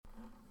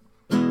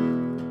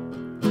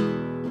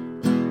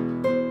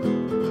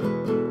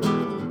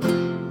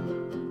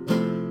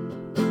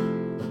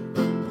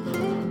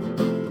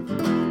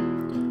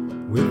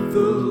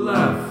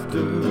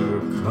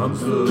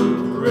comes the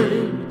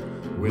rain.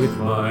 With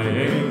my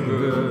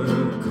anger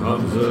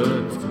comes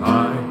a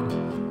tide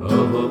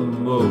of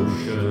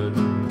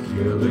emotion,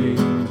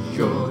 killing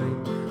joy,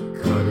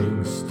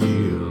 cutting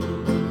steel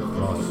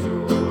across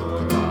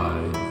your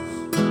eyes.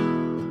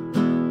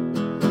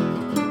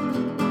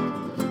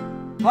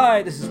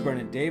 Hi, this is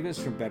Brennan Davis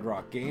from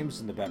Bedrock Games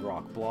and the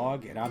Bedrock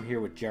blog, and I'm here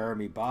with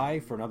Jeremy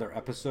Bai for another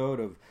episode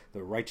of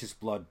the Righteous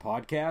Blood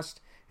podcast.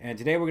 And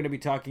today we're going to be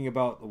talking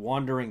about The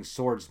Wandering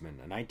Swordsman,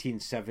 a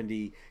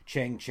 1970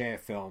 Chang Cheh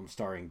film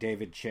starring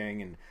David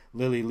Chang and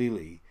Lili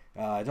Lili.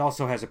 It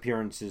also has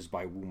appearances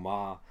by Wu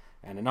Ma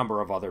and a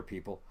number of other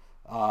people.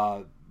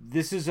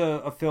 This is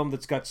a film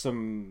that's got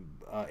some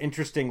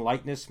interesting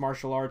lightness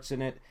martial arts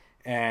in it,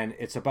 and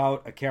it's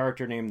about a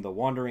character named The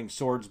Wandering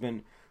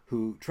Swordsman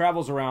who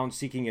travels around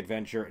seeking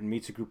adventure and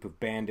meets a group of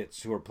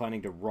bandits who are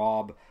planning to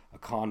rob a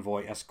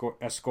convoy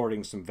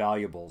escorting some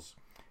valuables.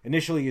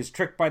 Initially, he is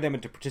tricked by them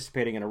into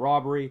participating in a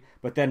robbery,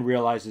 but then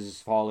realizes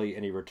his folly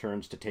and he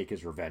returns to take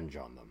his revenge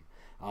on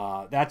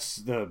them. That's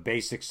the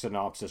basic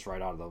synopsis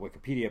right out of the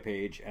Wikipedia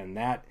page, and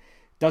that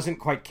doesn't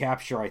quite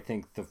capture, I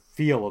think, the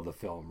feel of the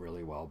film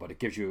really well, but it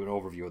gives you an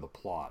overview of the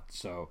plot.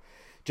 So,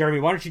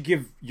 Jeremy, why don't you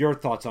give your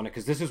thoughts on it,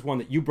 because this is one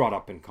that you brought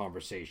up in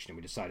conversation and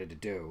we decided to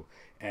do,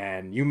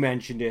 and you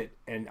mentioned it,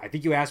 and I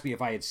think you asked me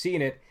if I had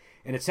seen it,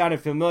 and it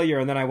sounded familiar,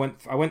 and then I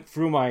went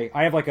through I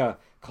have like a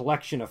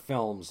collection of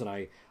films, and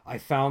I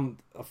found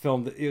a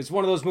film that it was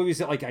one of those movies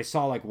that like I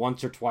saw like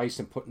once or twice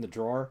and put in the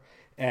drawer,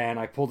 and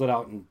I pulled it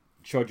out and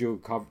showed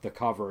you the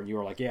cover, and you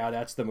were like, yeah,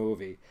 that's the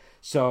movie.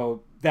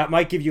 So that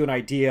might give you an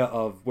idea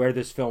of where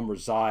this film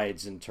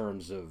resides in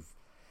terms of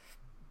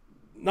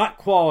not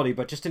quality,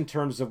 but just in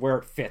terms of where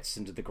it fits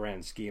into the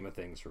grand scheme of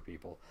things for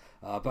people.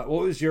 But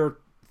what was your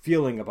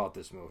feeling about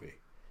this movie?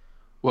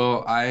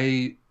 Well,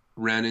 I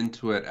ran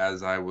into it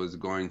as I was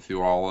going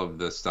through all of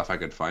the stuff I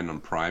could find on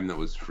Prime that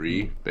was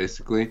free,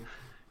 basically,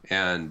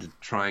 and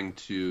trying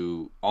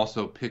to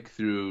also pick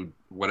through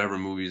whatever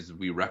movies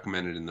we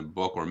recommended in the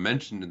book or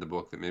mentioned in the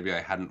book that maybe I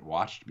hadn't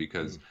watched,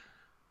 because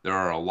there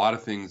are a lot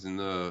of things in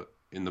the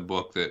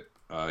book that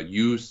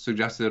you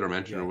suggested or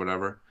mentioned or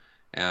whatever.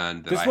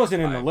 And this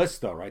wasn't in the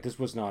list, though, right? This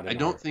was not. I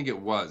don't think it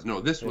was.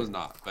 No, this was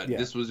not. But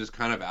this was just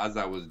kind of as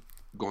I was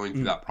going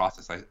through that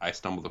process, I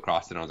stumbled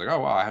across it, and I was like, oh,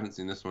 wow, I haven't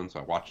seen this one, so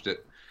I watched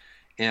it.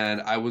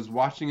 And I was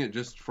watching it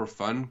just for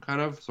fun,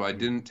 kind of, so I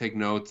didn't take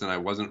notes, and I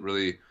wasn't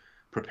really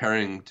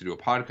preparing to do a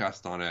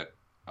podcast on it.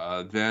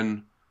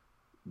 Then,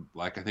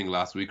 like I think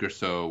last week or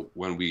so,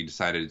 when we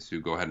decided to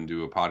go ahead and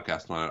do a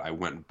podcast on it, I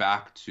went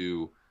back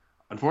to,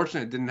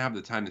 unfortunately, I didn't have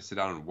the time to sit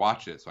down and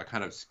watch it, so I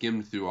kind of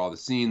skimmed through all the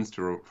scenes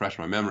to refresh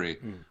my memory.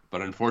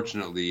 But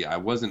unfortunately, I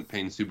wasn't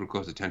paying super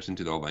close attention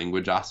to the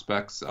language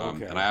aspects,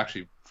 and I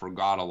actually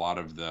forgot a lot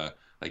of the,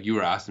 like you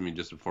were asking me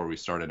just before we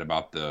started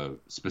about the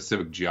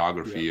specific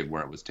geography of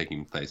where it was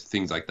taking place,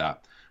 things like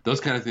that. Those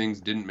kind of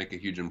things didn't make a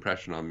huge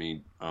impression on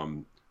me. I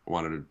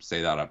wanted to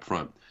say that up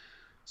front.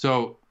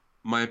 So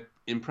my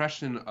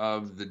impression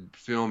of the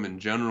film in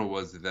general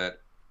was that,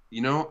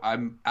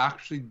 I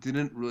actually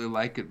didn't really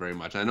like it very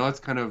much. I know it's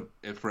kind of,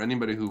 for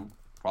anybody who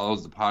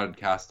follows the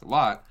podcast a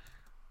lot,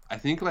 I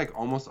think like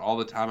almost all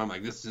the time I'm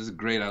like, this is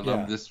great. I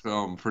love this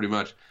film pretty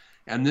much.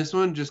 And this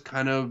one just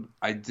kind of,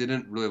 I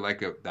didn't really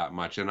like it that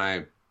much. And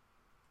I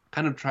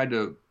kind of tried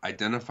to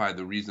identify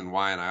the reason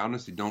why. And I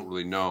honestly don't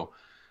really know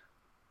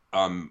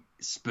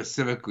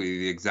specifically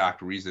the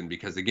exact reason,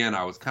 because again,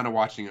 I was kind of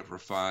watching it for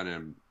fun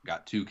and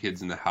got two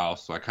kids in the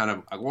house. So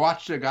I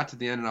watched it, got to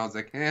the end, and I was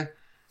like,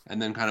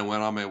 and then kind of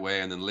went on my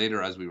way. And then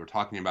later, as we were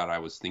talking about it, I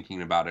was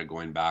thinking about it,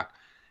 going back.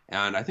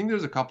 And I think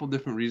there's a couple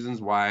different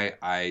reasons why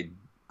I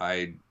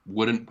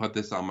wouldn't put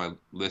this on my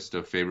list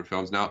of favorite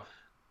films. Now,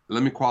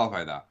 let me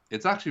qualify that.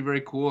 It's actually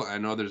very cool. I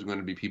know there's going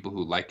to be people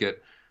who like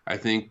it. I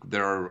think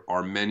there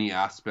are many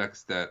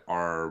aspects that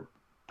are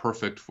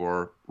perfect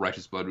for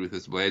Righteous Blood,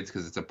 Ruthless Blades,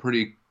 because it's a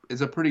pretty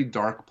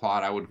dark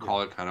plot. I would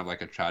call it kind of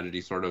like a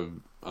tragedy sort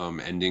of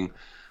ending.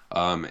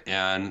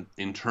 And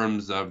in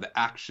terms of the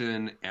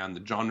action and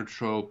the genre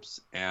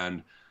tropes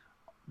and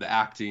the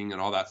acting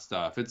and all that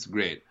stuff, it's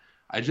great.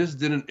 It just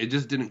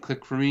didn't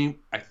click for me.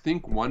 I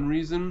think one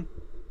reason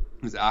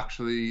is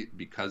actually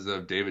because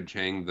of David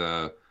Chang,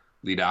 the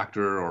lead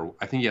actor, or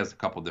I think he has a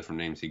couple different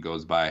names he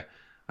goes by.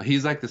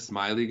 He's like the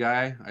smiley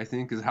guy, I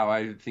think, is how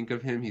I think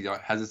of him. He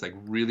has this like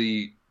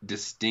really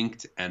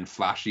distinct and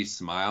flashy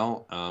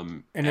smile.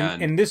 And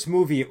in this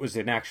movie, it was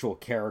an actual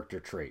character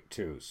trait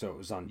too. So it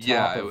was on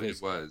top of his.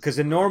 It was. Because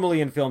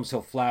normally in films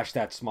he'll flash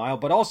that smile,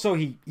 but also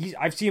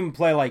I've seen him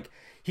play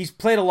he's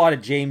played a lot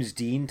of James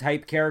Dean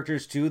type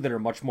characters too that are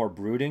much more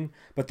brooding.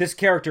 But this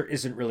character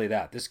isn't really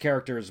that. This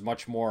character is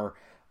much more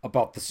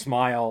about the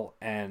smile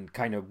and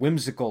kind of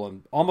whimsical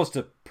and almost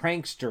a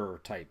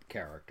prankster type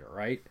character,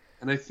 right?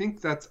 And I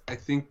think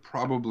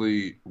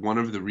probably one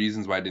of the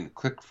reasons why it didn't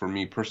click for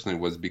me personally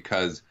was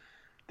because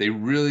they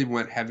really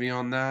went heavy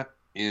on that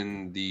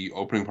in the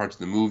opening parts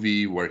of the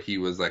movie, where he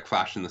was like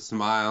flashing the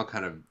smile,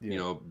 kind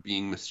of,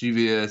 being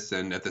mischievous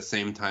and at the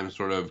same time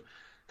sort of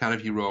kind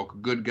of heroic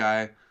good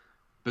guy.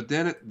 but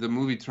then the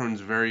movie turns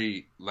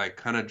very like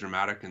kind of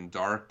dramatic and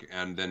dark,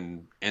 and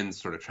then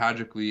ends sort of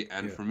tragically.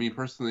 And for me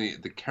personally,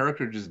 the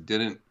character just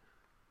didn't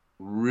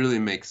really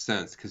make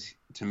sense because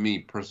to me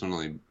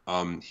personally,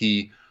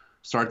 he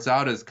starts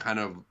out as kind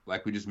of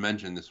like we just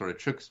mentioned, this sort of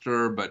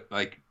trickster, but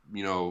like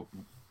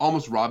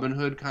almost Robin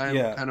Hood kind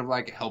of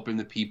like helping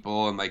the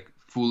people and like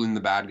fooling the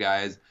bad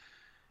guys,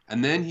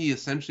 and then he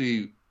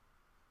essentially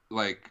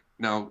like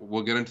now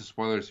we'll get into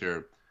spoilers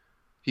here.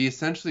 He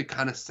essentially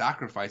kind of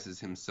sacrifices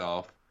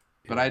himself,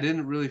 but I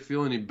didn't really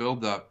feel any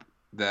build up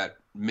that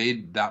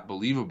made that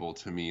believable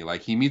to me.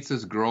 Like he meets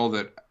this girl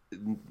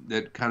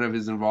that kind of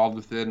is involved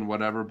with it and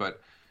whatever, but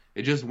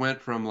it just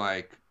went from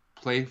like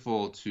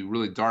playful to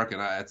really dark.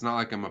 And it's not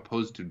like I'm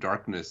opposed to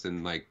darkness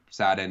and like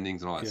sad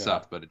endings and all that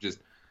stuff, but it just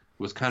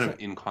was kind of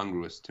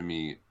incongruous to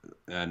me.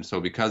 And so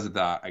because of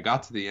that, I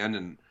got to the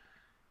end,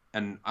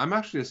 and I'm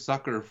actually a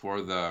sucker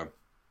for the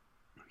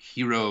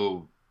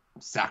hero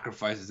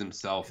sacrifices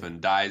himself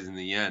and dies in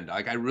the end.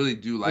 Like I really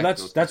do like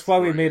those. That's why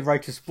we made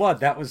Righteous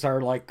Blood. That was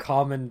our like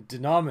common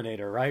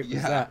denominator, right?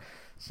 And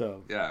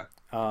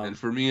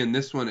for me in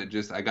this one,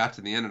 I got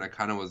to the end and I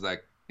kind of was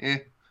like,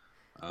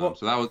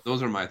 so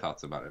those are my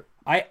thoughts about it.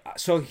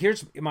 So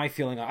here's my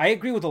feeling. I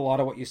agree with a lot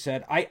of what you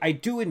said. I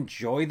do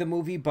enjoy the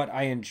movie, but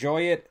I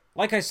enjoy it.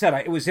 Like I said,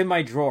 it was in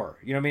my drawer.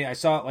 You know what I mean? I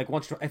saw it like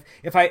once.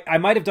 If I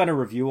might have done a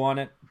review on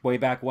it way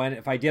back when.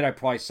 If I did, I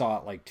probably saw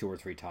it like 2 or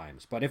 3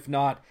 times. But if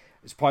not,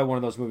 it's probably one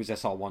of those movies I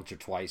saw once or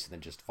twice and then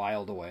just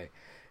filed away.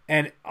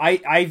 And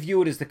I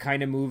view it as the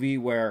kind of movie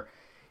where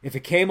if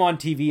it came on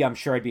TV, I'm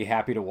sure I'd be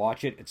happy to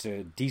watch it. It's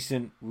a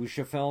decent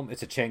wuxia film.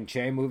 It's a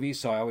Chang-Chi movie,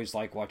 so I always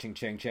like watching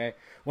Chang-Chi.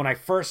 When I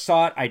first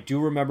saw it, I do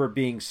remember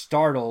being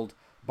startled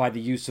by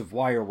the use of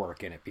wire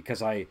work in it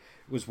because I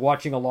was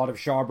watching a lot of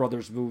Shaw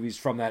Brothers movies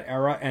from that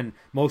era, and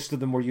most of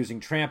them were using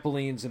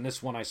trampolines, and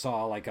this one I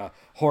saw like a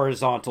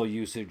horizontal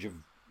usage of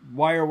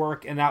wire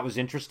work, and that was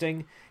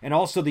interesting. And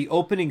also the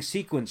opening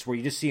sequence where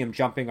you just see him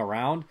jumping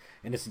around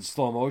and it's in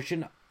slow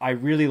motion, I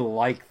really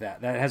like that.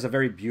 That has a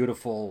very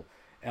beautiful,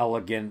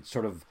 elegant,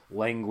 sort of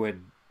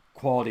languid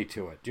quality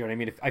to it. Do you know what I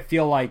mean? I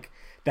feel like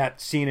that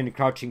scene in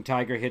Crouching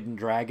Tiger, Hidden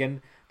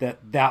Dragon,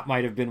 that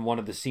might have been one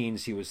of the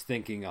scenes he was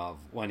thinking of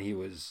when he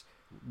was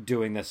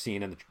doing the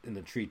scene in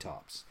the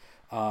treetops.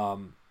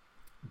 But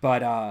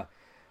I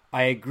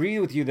agree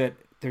with you that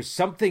there's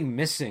something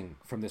missing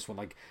from this one.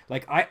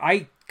 Like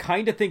I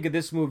kind of think of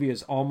this movie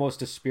as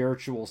almost a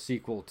spiritual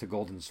sequel to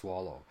Golden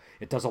Swallow.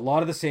 It does a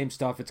lot of the same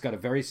stuff. It's got a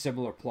very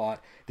similar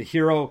plot. The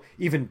hero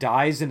even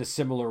dies in a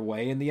similar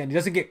way in the end. He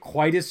doesn't get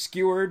quite as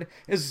skewered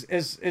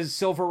as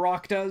Silver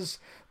Rock does,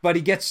 but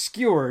he gets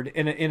skewered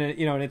in a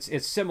and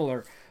it's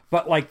similar.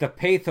 But like the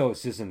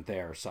pathos isn't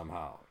there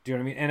somehow. Do you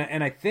know what I mean?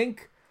 And I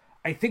think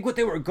what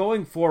they were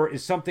going for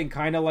is something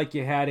kind of like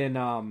you had in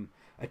A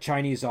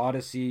Chinese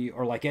Odyssey,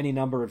 or like any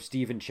number of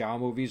Stephen Chow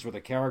movies where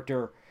the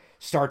character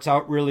starts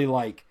out really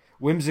like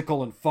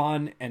whimsical and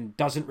fun and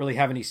doesn't really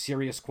have any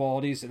serious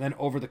qualities, and then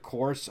over the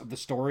course of the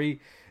story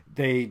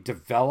they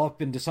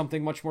develop into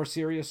something much more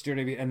serious. Do you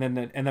know what I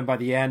mean? And then by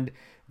the end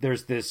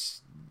there's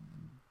this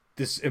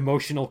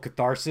emotional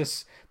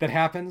catharsis that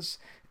happens.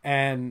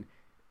 And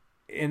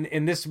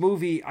in this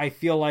movie I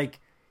feel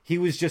like he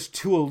was just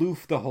too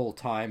aloof the whole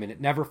time, and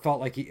it never felt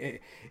like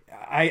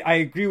I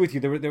agree with you.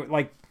 There were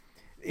like,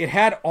 it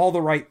had all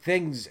the right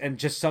things, and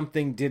just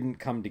something didn't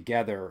come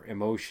together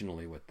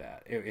emotionally with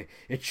that.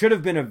 It should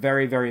have been a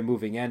very, very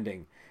moving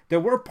ending. There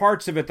were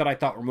parts of it that I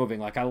thought were moving.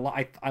 Like I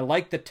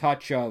like the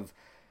touch of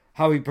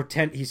how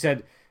he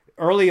said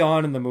early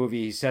on in the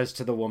movie, he says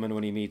to the woman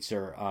when he meets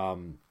her,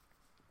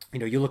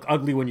 you look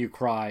ugly when you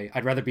cry.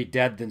 I'd rather be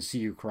dead than see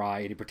you cry.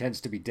 And he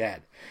pretends to be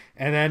dead.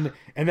 And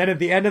then at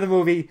the end of the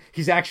movie,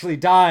 he's actually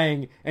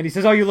dying. And he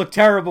says, oh, you look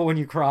terrible when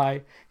you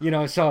cry.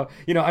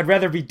 I'd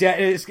rather be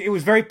dead. It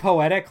was very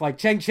poetic. Like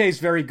Chang-Chi is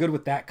very good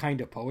with that kind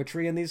of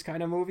poetry in these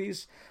kind of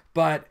movies.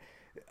 But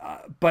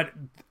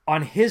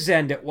on his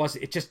end,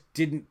 it just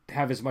didn't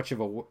have as much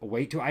of a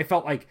weight to it. I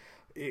felt like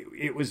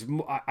it was,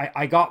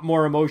 I got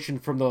more emotion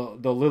from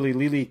the Lily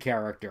Lily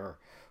character,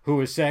 who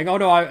was saying, "Oh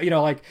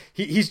no,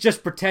 he's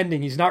just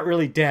pretending. He's not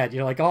really dead."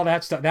 Like all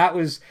that stuff. That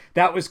was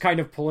kind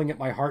of pulling at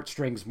my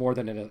heartstrings more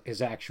than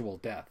his actual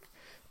death.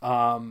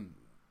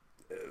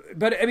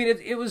 But I mean,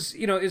 it was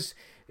is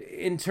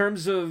in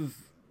terms of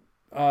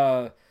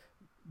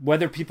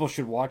whether people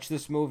should watch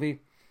this movie.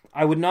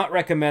 I would not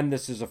recommend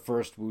this as a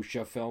first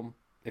wuxia film.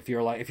 If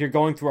you're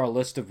going through our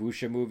list of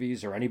wuxia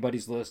movies or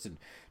anybody's list and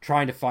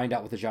trying to find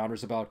out what the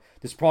genre's about,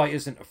 this probably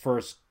isn't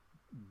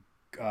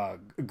a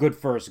good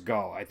first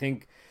go. I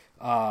think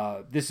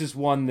this is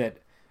one that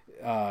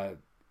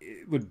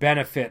would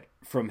benefit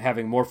from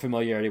having more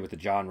familiarity with the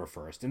genre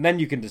first, and then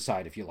you can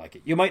decide if you like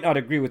it. You might not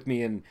agree with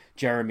me and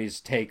Jeremy's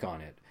take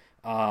on it.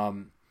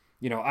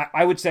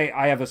 I would say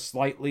I have a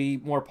slightly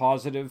more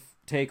positive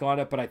take on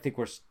it, but I think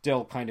we're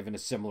still kind of in a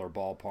similar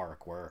ballpark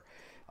where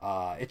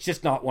it's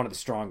just not one of the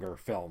stronger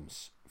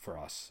films for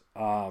us.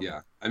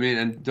 Yeah, I mean,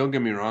 and don't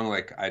get me wrong,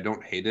 like I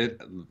don't hate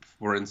it.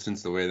 For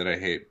instance, the way that I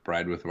hate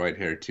Bride with White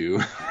Hair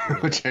too,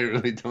 which I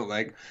really don't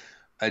like.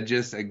 it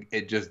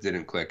just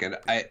didn't click, and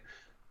I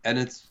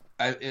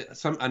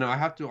know I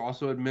have to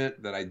also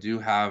admit that I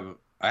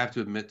have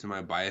to admit to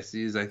my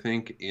biases, I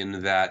think,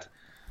 in that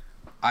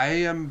I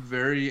am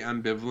very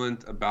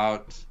ambivalent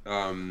about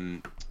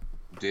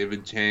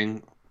David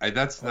Chang.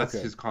 That's Okay.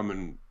 his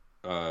common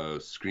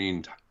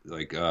screen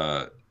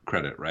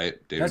credit,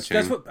 right? David Chang.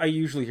 That's what I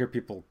usually hear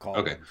people call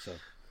Okay. him. So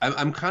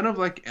I'm kind of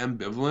like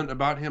ambivalent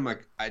about him.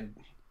 Like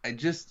I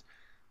just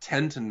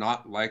tend to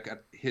not like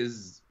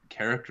his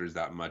characters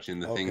that much in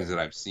the things that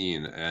I've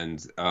seen,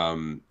 and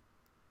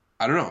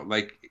I don't know.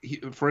 Like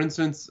for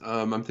instance,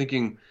 I'm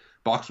thinking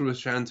Boxer with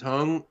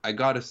Shantung. I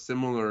got a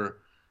similar.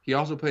 He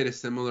also played a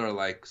similar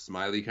like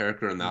smiley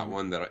character in that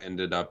one that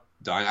ended up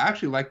dying. I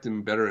actually liked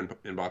him better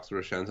in Boxer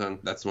with Shantung.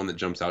 That's the one that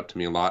jumps out to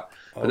me a lot.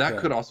 But that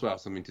could also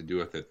have something to do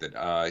with it.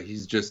 That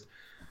he's just.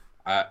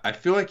 I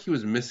feel like he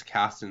was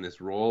miscast in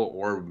this role,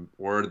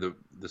 or the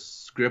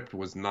script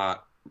was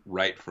not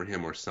right for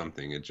him, or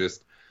something.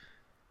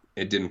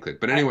 It didn't click.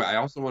 But anyway,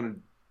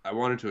 I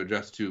wanted to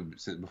address too,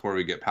 before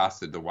we get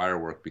past it, the wire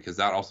work, because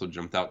that also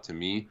jumped out to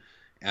me,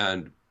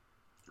 and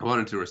I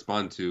wanted to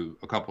respond to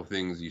a couple of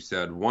things you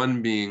said.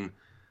 One being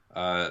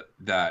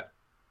that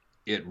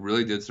it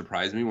really did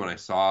surprise me when I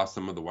saw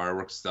some of the wire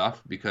work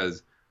stuff,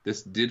 because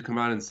this did come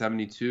out in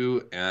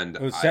 '72, and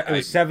it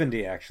was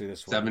 70 actually.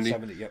 This one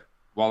 70. Yep.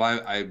 While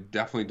I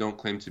definitely don't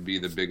claim to be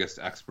the biggest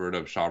expert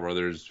of Shaw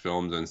Brothers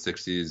films in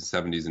 60s,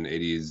 70s, and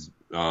 80s,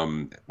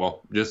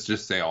 well,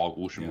 just say all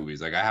wuxia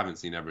movies. Like, I haven't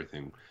seen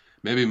everything,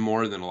 maybe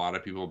more than a lot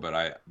of people,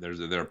 but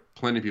there are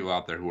plenty of people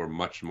out there who are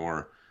much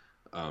more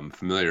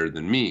familiar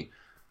than me.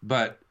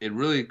 But it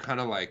really kind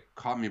of like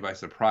caught me by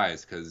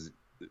surprise, because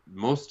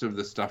most of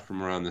the stuff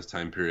from around this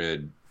time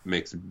period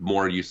makes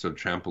more use of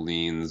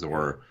trampolines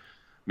or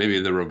maybe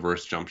the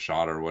reverse jump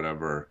shot or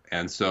whatever.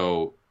 And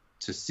so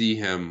to see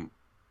him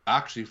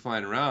actually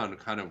flying around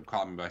kind of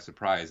caught me by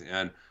surprise.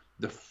 And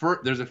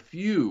there's a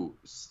few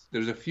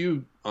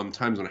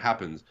times when it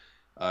happens,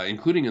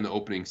 including in the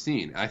opening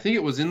scene. I think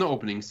it was in the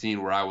opening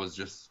scene where I was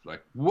just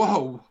like,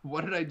 whoa,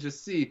 what did I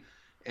just see?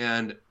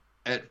 And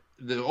at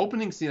the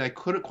opening scene, I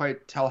couldn't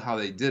quite tell how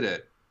they did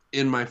it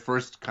in my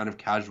first kind of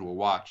casual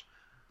watch.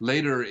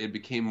 Later, it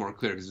became more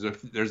clear, because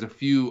there's a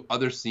few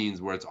other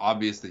scenes where it's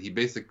obvious that he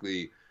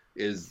basically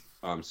is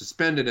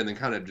suspended and then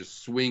kind of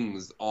just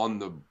swings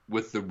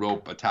with the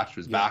rope attached to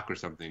his back or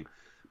something.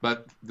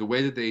 But the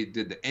way that they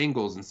did the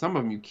angles, and some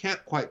of them you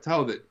can't quite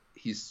tell that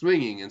he's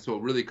swinging, and so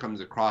it really comes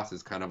across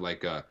as kind of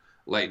like a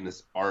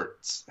Lightness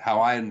Arts, how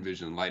I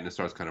envision Lightness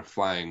Arts kind of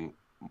flying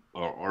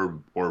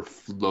or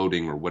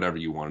floating or whatever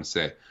you want to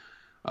say.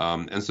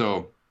 And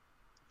so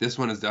this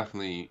one is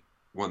definitely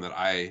one that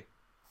I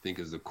think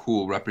is a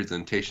cool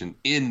representation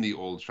in the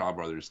old Shaw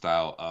Brothers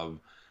style of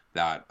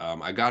that.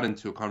 I got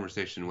into a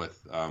conversation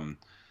with a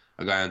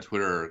guy on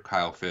Twitter,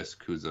 Kyle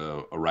Fisk, who's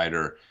a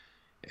writer,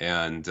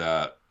 and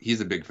he's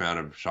a big fan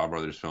of Shaw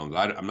Brothers films.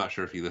 I'm not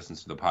sure if he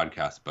listens to the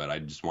podcast, but I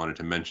just wanted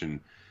to mention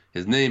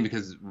his name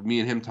because me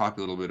and him talked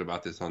a little bit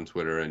about this on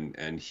Twitter,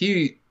 and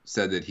he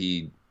said that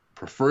he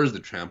prefers the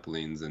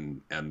trampolines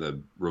and the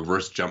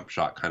reverse jump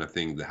shot kind of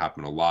thing that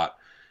happen a lot.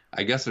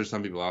 I guess there's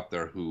some people out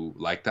there who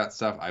like that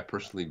stuff. I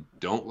personally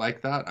don't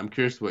like that. I'm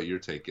curious what your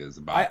take is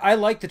about. I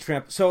like the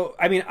tramp. So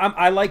I mean,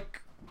 I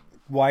like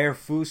wire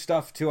fu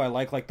stuff too. I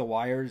like the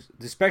wires,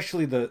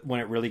 especially when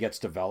it really gets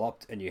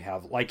developed and you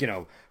have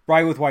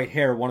Bride with White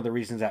Hair. One of the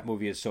reasons that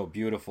movie is so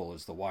beautiful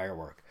is the wire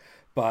work.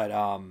 But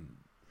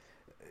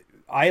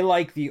I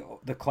like the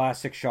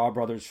classic Shaw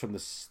Brothers from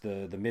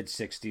the mid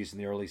 '60s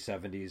and the early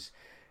 '70s,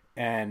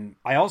 and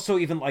I also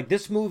even like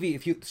this movie.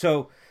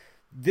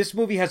 This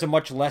movie has a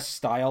much less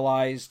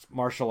stylized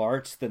martial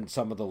arts than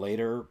some of the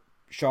later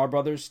Shaw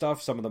Brothers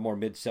stuff, some of the more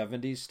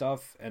mid-'70s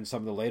stuff, and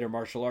some of the later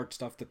martial arts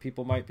stuff that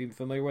people might be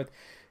familiar with.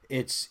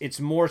 It's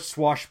more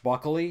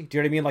swashbuckly. Do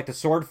you know what I mean? Like the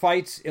sword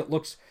fights,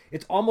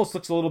 it almost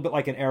looks a little bit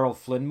like an Errol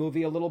Flynn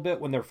movie a little bit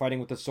when they're fighting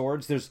with the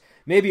swords. There's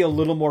maybe a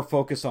little more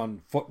focus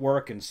on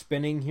footwork and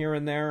spinning here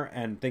and there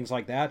and things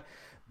like that.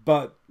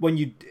 But when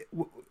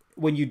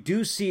you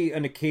do see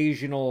an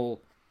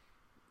occasional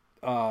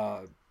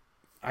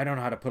I don't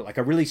know how to put it, like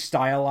a really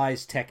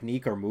stylized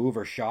technique or move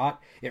or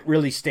shot, it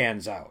really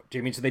stands out. Do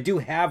you mean? So they do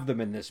have them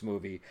in this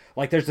movie.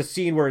 Like there's a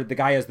scene where the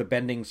guy has the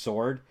bending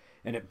sword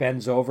and it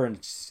bends over and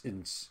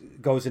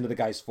goes into the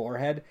guy's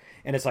forehead.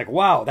 And it's like,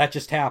 wow, that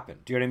just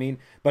happened. Do you know what I mean?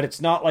 But it's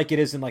not like it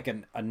is in like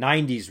a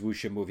 90s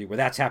wuxia movie where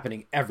that's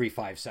happening every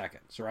 5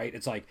 seconds, right?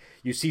 It's like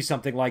you see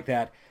something like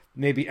that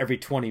maybe every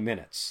 20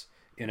 minutes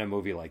in a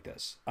movie like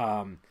this,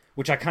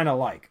 which I kind of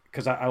like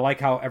because I like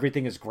how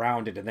everything is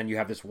grounded and then you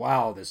have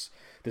this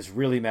this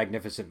really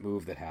magnificent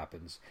move that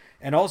happens.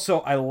 And also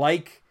I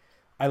like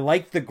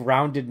the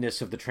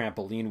groundedness of the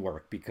trampoline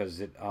work because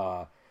it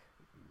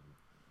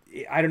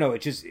I don't know,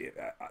 it just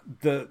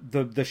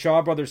the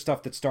Shaw Brothers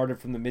stuff that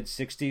started from the mid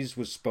 '60s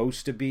was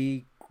supposed to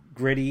be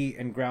gritty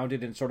and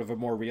grounded in sort of a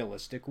more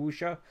realistic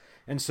wuxia,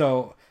 and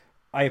so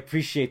I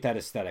appreciate that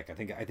aesthetic. I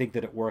think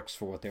that it works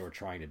for what they were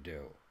trying to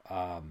do.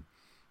 And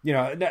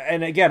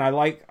again, I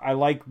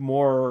like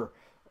more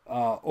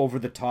over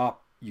the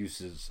top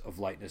uses of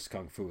lightness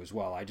kung fu as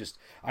well. I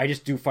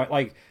just do find,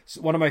 like,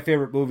 one of my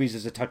favorite movies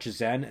is A Touch of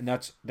Zen, and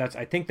that's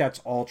I think that's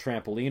all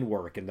trampoline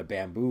work in the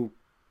bamboo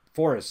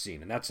forest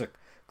scene, and that's a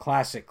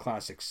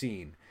classic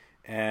scene.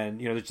 And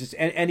there's just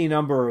any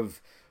number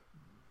of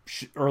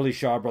early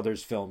Shaw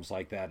Brothers films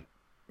like that,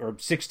 or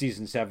 60s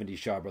and 70s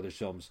Shaw Brothers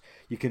films.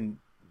 You can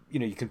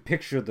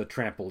picture the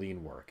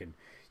trampoline work, and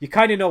you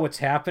kind of know what's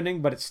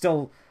happening, but it's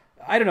still,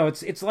 I don't know.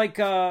 It's like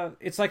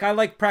I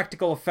like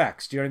practical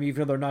effects. Do you know what I mean?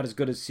 Even though they're not as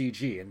good as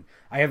CG, and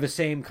I have the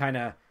same kind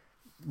of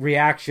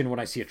reaction when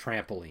I see a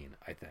trampoline.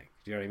 I think.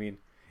 Do you know what I mean?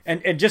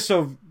 And just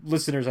so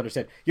listeners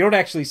understand, you don't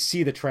actually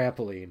see the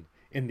trampoline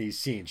in these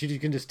scenes. You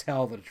can just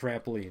tell that a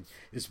trampoline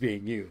is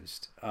being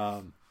used.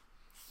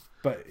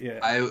 But yeah,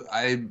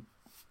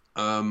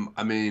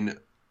 I mean,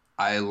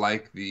 I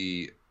like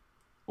the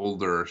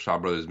older Shaw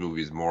Brothers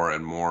movies more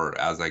and more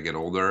as I get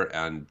older,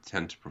 and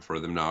tend to prefer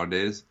them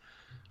nowadays.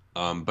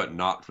 But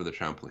not for the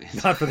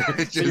trampolines. Not for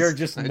the. So you're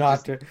just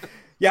not.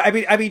 Yeah,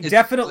 I mean,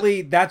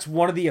 definitely that's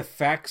one of the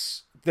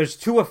effects. There's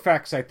two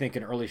effects I think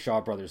in early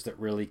Shaw Brothers that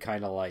really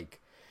kind of like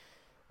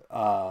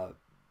are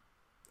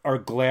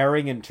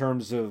glaring in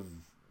terms of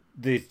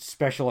the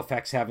special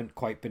effects haven't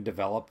quite been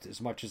developed as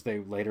much as they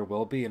later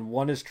will be. And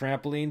one is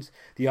trampolines.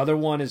 The other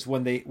one is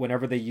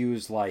whenever they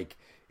use like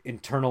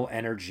internal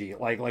energy,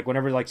 like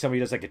whenever like somebody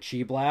does like a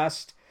chi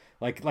blast,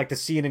 like the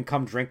scene in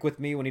Come Drink With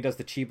Me when he does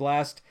the chi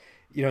blast.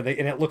 And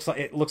it looks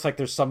like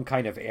there's some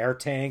kind of air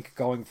tank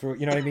going through.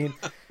 You know what I mean?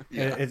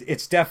 Yeah.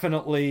 It's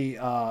definitely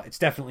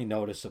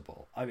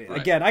noticeable. I mean,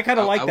 right. Again, I kind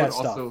of like that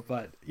stuff,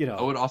 but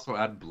I would also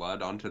add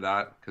blood onto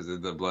that, because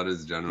the blood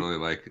is generally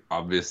like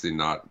obviously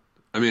not.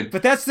 I mean,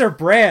 but that's their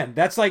brand.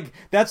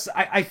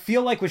 I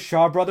feel like with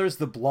Shaw Brothers,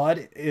 the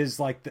blood is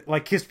like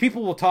because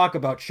people will talk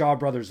about Shaw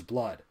Brothers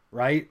blood,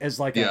 right? As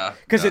like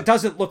because it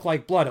doesn't look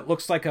like blood. It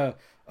looks like a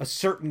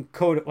certain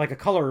coat, like a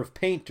color of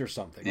paint or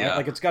something. Right? Yeah.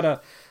 Like it's got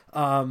a.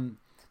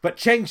 But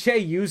Chang Che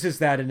uses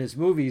that in his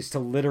movies to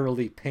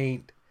literally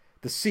paint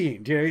the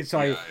scene. Do you know?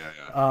 So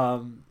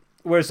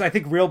whereas I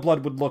think real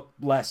blood would look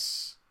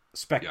less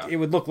it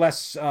would look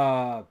less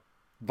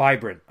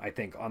vibrant, I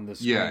think, on the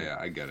screen. Yeah,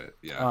 I get it.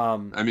 Yeah.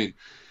 I mean,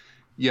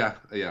 yeah.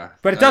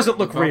 But it doesn't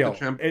look real.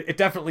 It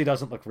definitely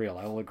doesn't look real.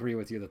 I will agree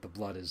with you that the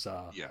blood is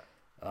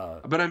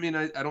but I mean,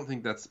 I don't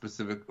think that's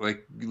specific.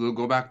 Like,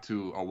 go back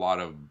to a lot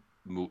of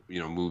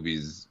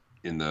movies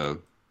in the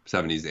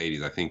 70s,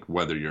 80s. I think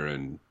whether you're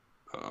in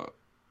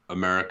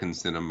American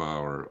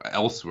cinema or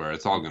elsewhere,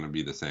 it's all going to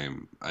be the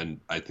same. And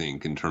I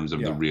think in terms of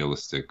the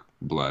realistic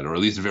blood, or at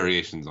least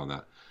variations on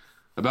that.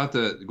 About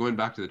going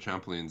back to the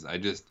trampolines,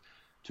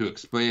 to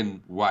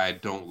explain why I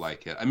don't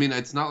like it. I mean,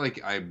 it's not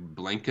like I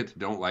blanket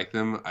don't like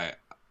them.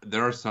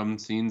 There are some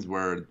scenes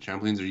where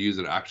trampolines are used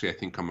that actually I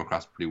think come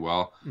across pretty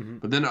well. Mm-hmm.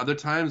 But then other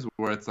times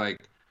where it's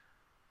like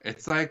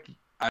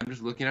I'm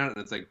just looking at it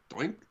and it's like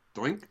doink,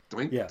 doink,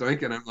 doink,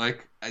 doink, and I'm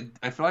like,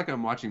 I feel like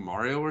I'm watching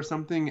Mario or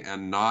something,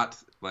 and not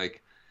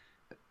like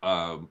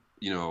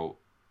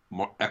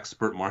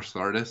expert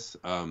martial artists.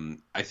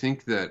 I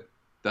think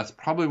that's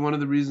probably one of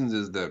the reasons,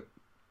 is that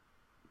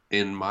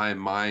in my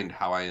mind,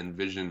 how I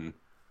envision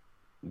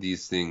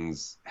these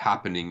things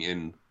happening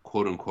in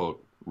quote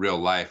unquote real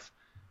life,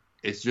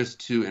 it's just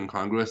too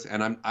incongruous.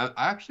 And I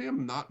actually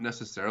am not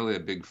necessarily a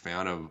big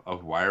fan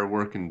of wire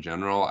work in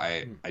general.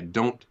 I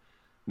don't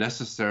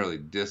necessarily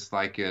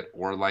dislike it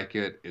or like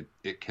it.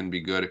 It can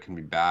be good, it can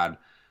be bad.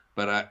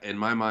 But in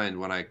my mind,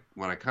 when I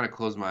kind of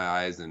close my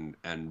eyes and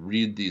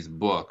read these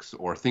books,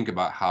 or think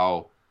about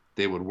how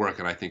they would work,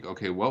 and I think,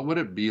 okay, what would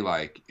it be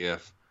like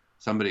if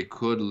somebody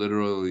could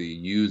literally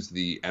use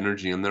the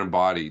energy in their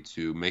body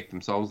to make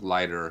themselves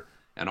lighter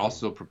and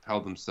also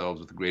propel themselves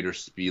with greater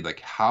speed?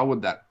 Like, how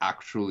would that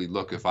actually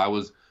look if I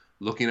was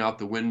looking out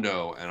the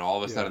window and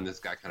all of a sudden this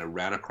guy kind of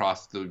ran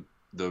across the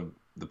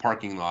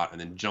parking lot and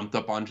then jumped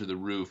up onto the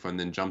roof and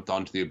then jumped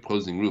onto the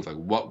opposing roof? Like,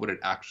 what would it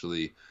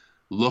actually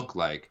look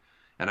like?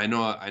 And I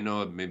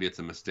know maybe it's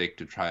a mistake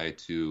to try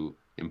to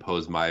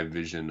impose my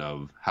vision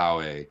of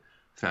how a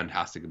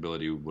fantastic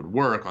ability would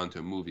work onto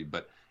a movie,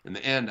 but in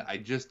the end, I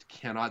just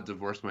cannot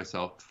divorce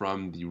myself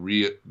from the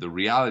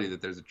reality that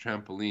there's a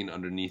trampoline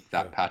underneath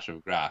that patch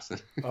of grass.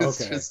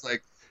 It's just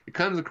like, it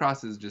comes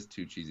across as just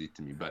too cheesy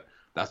to me, but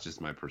that's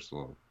just my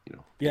personal,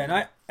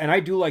 Yeah, and I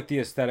do like the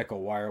aesthetic of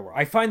wire work.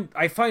 I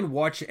find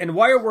watching, and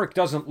wire work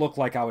doesn't look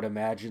like I would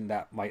imagine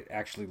that might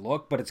actually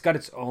look, but it's got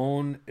its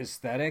own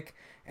aesthetic.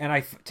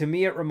 And to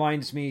me, it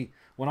reminds me,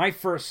 when I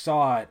first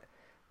saw it,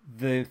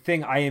 the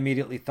thing I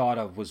immediately thought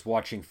of was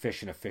watching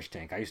fish in a fish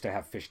tank. I used to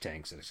have fish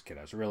tanks as a kid.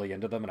 I was really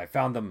into them, and I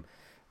found them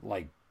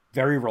like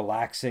very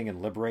relaxing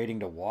and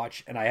liberating to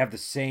watch. And I have the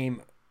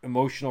same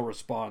emotional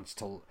response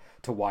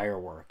to wire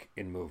work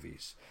in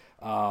movies.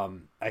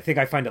 I think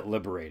I find it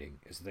liberating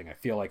is the thing. I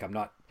feel like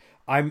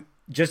I'm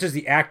just as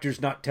the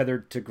actor's not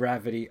tethered to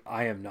gravity,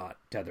 I am not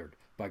tethered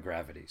by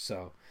gravity.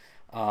 So,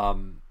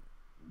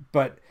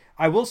 but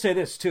I will say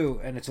this too,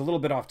 and it's a little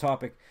bit off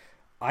topic.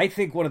 I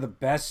think one of the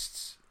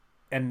best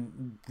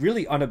and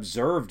really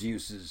unobserved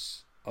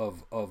uses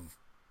of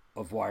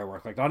of wire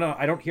work. Like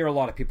I don't hear a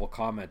lot of people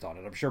comment on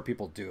it. I'm sure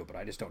people do, but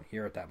I just don't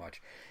hear it that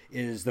much.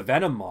 Is the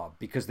Venom mob,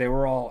 because they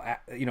were all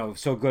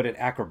so good at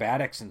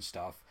acrobatics and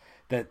stuff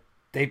that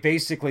they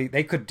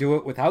could do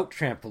it without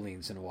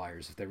trampolines and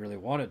wires if they really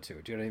wanted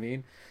to. Do you know what I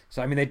mean?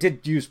 So I mean they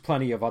did use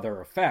plenty of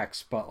other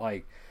effects, but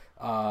like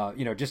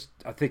just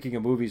thinking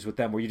of movies with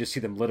them where you just see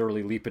them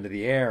literally leap into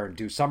the air and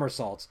do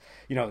somersaults.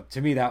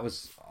 To me that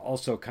was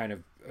also kind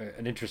of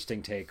an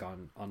interesting take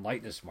on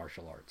lightness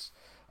martial arts.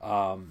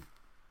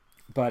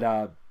 But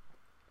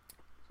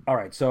all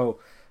right, so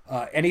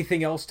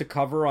anything else to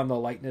cover on the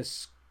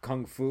lightness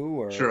kung fu?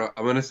 Or sure,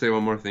 I'm gonna say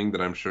one more thing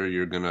that I'm sure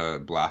you're gonna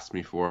blast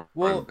me for,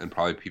 and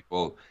probably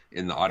people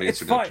in the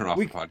audience are gonna turn off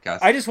the podcast.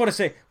 I just want to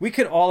say we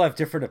can all have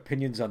different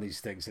opinions on these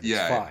things, and it's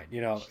fine.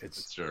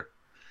 It's sure.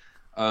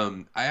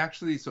 I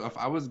actually, so if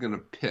I was gonna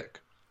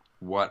pick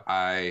what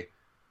I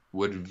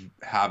would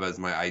have as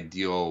my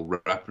ideal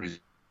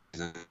representation,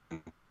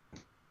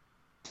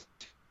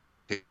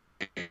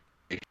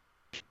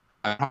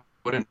 I probably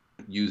wouldn't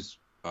use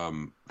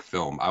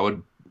film. I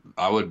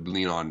would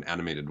lean on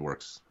animated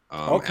works,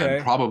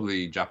 and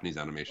probably Japanese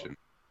animation.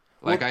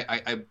 Like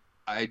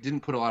I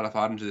didn't put a lot of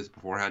thought into this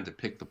beforehand to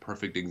pick the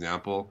perfect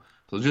example.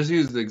 So just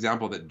use the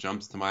example that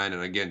jumps to mind.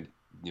 And again,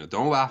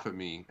 don't laugh at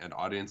me, and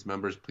audience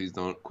members, please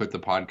don't quit the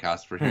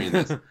podcast for hearing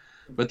this.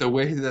 But the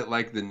way that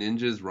like the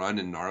ninjas run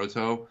in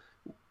Naruto,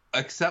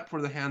 except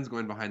for the hands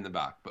going behind the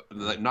back, but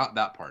like not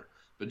that part,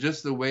 but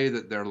just the way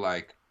that they're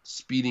like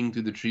speeding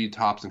through the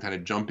treetops and kind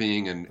of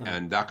jumping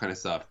and that kind of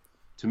stuff.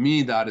 To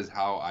me, that is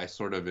how I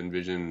sort of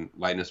envision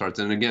lightness arts.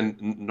 And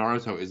again,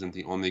 Naruto isn't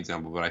the only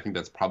example, but I think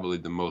that's probably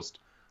the most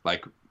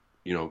like,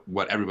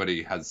 what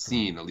everybody has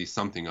seen at least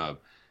something of.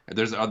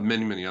 There's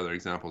many, many other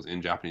examples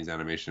in Japanese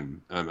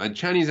animation. And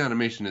Chinese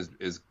animation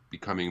is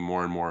becoming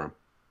more and more,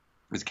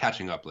 is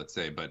catching up, let's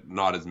say, but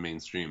not as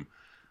mainstream.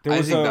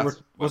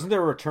 Wasn't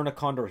there a Return of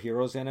Condor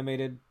Heroes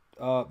animated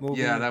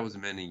movie? Yeah, that was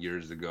many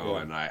years ago,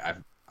 and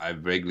I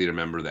vaguely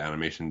remember the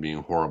animation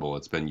being horrible.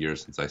 It's been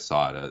years since I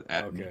saw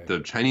it. The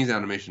Chinese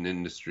animation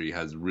industry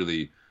has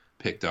really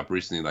picked up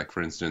recently. Like,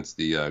 for instance,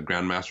 the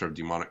Grandmaster of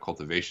Demonic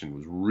Cultivation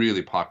was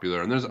really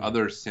popular, and there's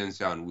other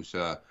Xianxia and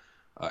Wuxia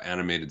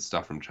animated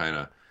stuff from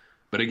China.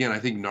 But again, I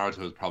think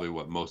Naruto is probably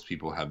what most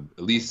people have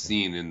at least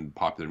seen in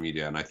popular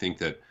media, and I think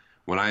that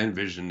when I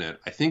envision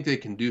it, I think they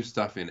can do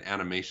stuff in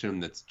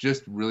animation that's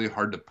just really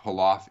hard to pull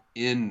off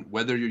in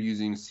whether you're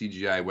using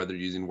CGI, whether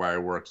you're using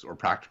wireworks or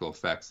practical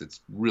effects.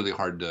 It's really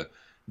hard to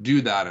do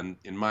that. And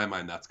in my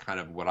mind, that's kind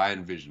of what I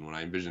envision when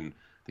I envision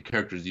the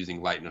characters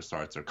using lightness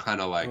arts. Are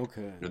kind of like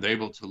they're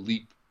able to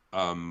leap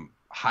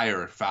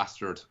higher,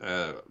 faster,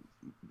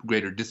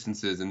 greater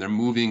distances, and they're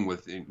moving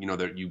with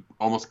you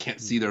almost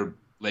can't see their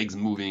legs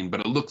moving, but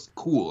it looks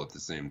cool at the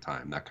same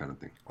time. That kind of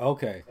thing.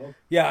 Okay,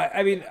 yeah,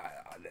 I mean,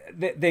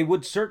 they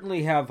would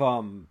certainly have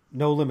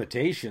no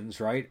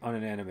limitations, right, on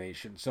an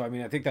animation. So I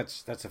mean, I think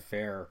that's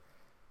fair.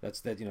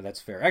 That's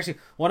fair. Actually,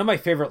 one of my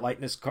favorite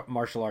lightness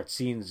martial arts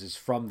scenes is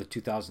from the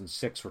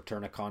 2006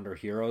 Return of Condor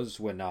Heroes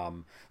when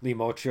Li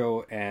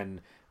Mocho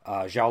and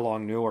Zhao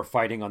Longnu are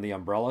fighting on the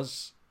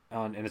umbrellas,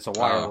 and it's a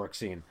wirework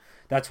scene.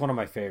 That's one of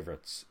my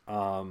favorites.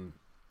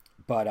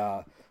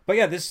 But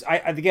yeah, this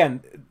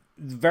again,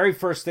 the very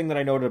first thing that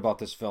I noted about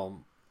this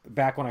film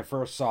back when I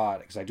first saw it,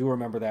 because I do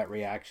remember that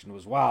reaction,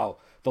 was wow,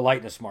 the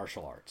lightness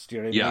martial arts. Do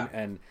you know what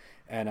I mean?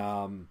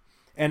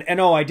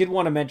 And I did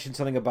want to mention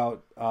something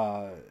about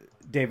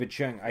David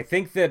Cheng. I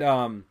think that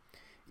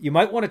you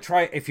might want to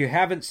try, if you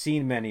haven't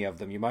seen many of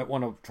them, you might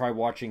want to try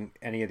watching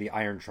any of the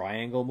Iron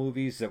Triangle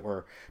movies that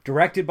were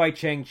directed by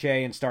Chang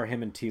Cheh and star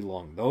him and T.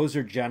 Lung. Those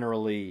are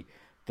generally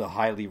the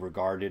highly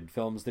regarded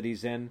films that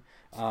he's in.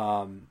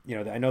 I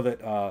know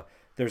that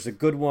there's a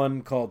good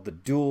one called The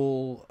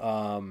Duel.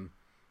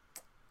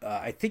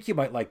 I think you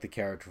might like the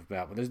character from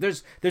that one.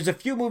 There's a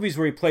few movies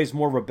where he plays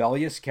more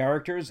rebellious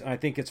characters, and I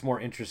think it's more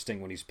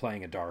interesting when he's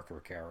playing a darker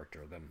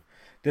character than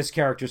this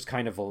character's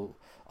kind of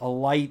a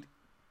light,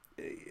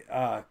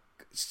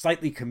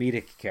 slightly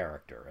comedic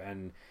character,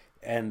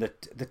 and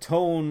the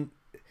tone.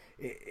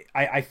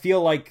 I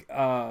feel like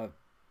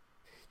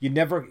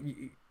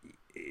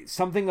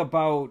something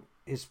about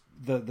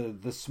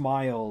the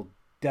smile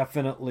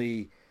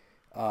definitely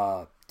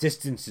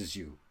distances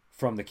you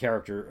from the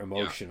character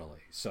emotionally.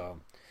 Yeah. So.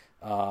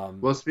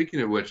 Well, speaking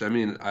of which, I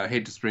mean, I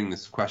hate to spring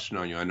this question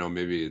on you. I know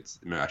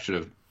I should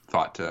have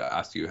thought to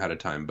ask you ahead of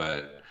time,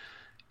 but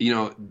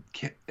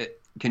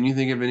can you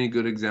think of any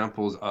good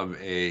examples of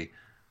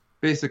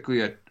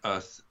basically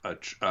a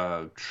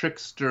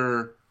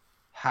trickster,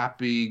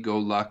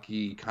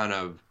 happy-go-lucky kind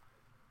of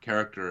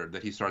character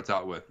that he starts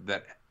out with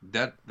that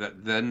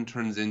then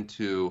turns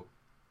into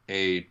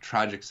a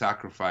tragic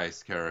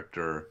sacrifice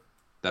character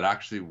that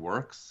actually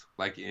works,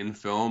 like in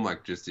film,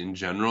 like just in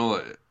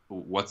general?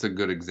 What's a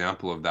good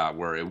example of that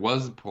where it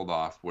was pulled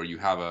off, where you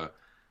have a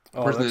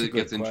person that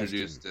gets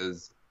introduced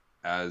as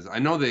I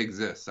know they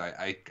exist.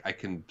 I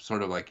can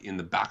sort of like in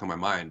the back of my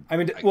mind. I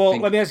mean,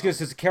 let me ask you this: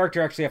 does the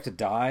character actually have to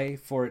die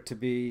for it to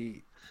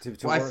be to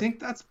Well, work? I think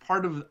that's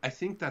part of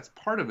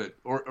it,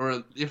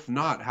 or if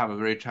not, have a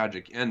very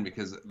tragic end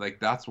because like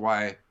that's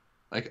why,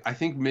 like I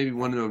think maybe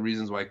one of the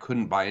reasons why I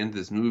couldn't buy into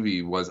this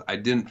movie was I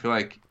didn't feel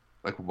like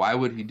why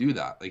would he do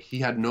that? Like he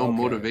had no Okay.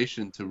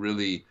 motivation to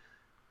really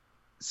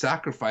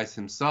sacrifice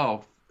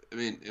himself. I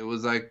mean, it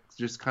was like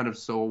just kind of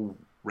so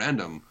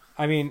random.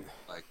 I mean,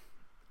 Like,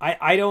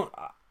 I don't.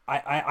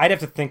 I'd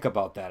have to think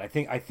about that.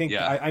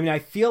 Yeah. I mean, I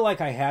feel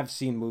like I have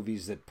seen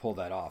movies that pull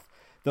that off.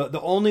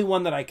 The only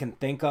one that I can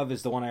think of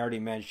is the one I already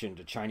mentioned,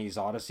 A Chinese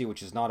Odyssey,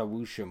 which is not a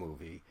wuxia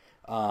movie,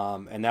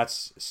 and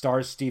that's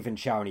stars Stephen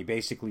Chow, and he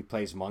basically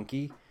plays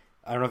Monkey.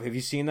 I don't know if have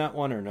you seen that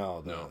one or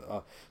no.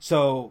 No.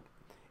 So,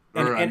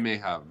 or I and may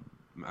have.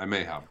 I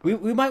may have.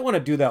 we might want to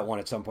do that one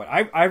at some point.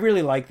 I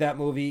really like that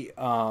movie.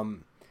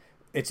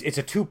 It's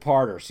a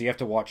two-parter, so you have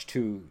to watch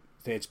two.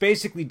 It's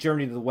basically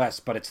Journey to the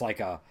West, but it's like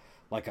a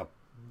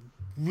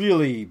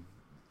really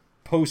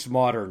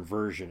postmodern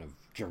version of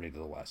Journey to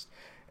the West.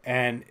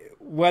 And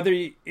whether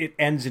it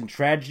ends in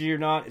tragedy or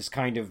not is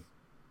kind of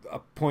a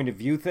point of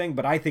view thing,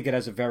 but I think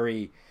it's a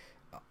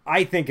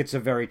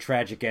very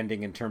tragic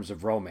ending in terms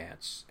of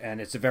romance, and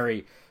it's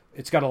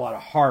got a lot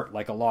of heart,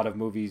 like a lot of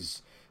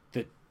movies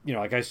that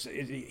like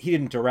he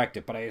didn't direct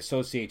it, but I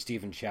associate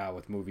Stephen Chow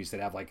with movies that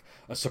have like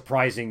a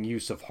surprising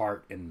use of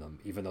heart in them,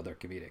 even though they're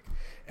comedic.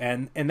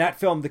 And in that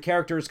film, the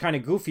character is kind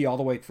of goofy all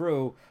the way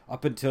through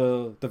up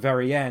until the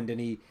very end,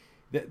 and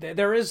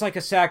there is like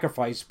a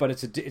sacrifice, but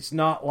it's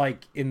not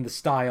like in the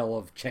style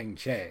of Chang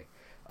Che.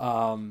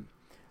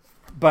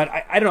 But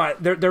I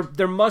don't know.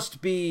 There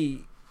must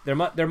be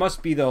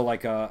though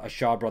like a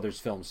Shaw Brothers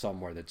film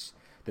somewhere that's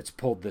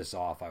pulled this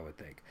off, I would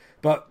think.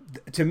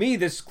 But to me,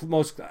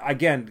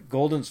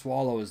 Golden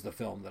Swallow is the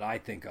film that I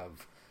think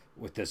of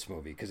with this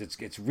movie because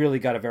it's really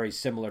got a very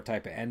similar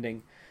type of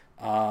ending,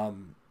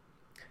 and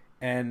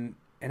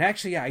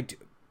actually, yeah,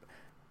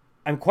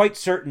 I'm quite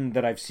certain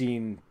that I've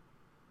seen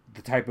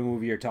the type of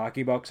movie you're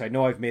talking about because I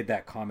know I've made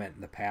that comment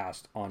in the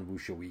past on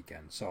Wuxia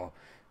Weekend. So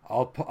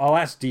I'll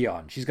ask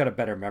Dion. She's got a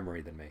better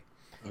memory than me.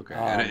 Okay.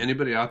 And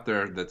anybody out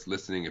there that's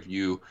listening, if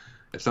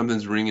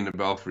something's ringing a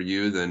bell for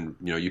you, then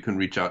you can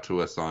reach out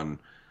to us on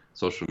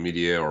social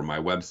media or my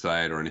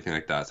website or anything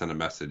like that. Send a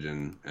message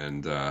and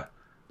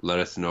let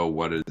us know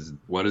what is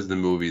the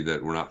movie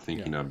that we're not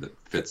thinking of that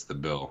fits the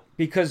bill.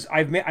 Because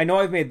I know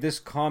I've made this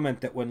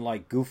comment that when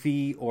like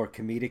goofy or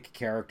comedic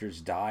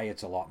characters die,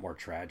 it's a lot more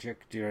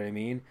tragic. Do you know what I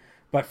mean?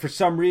 But for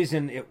some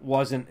reason, it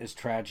wasn't as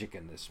tragic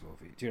in this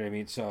movie. Do you know what I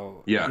mean?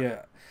 So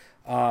yeah.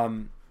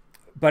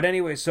 But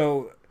anyway,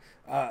 so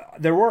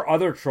there were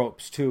other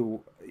tropes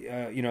too.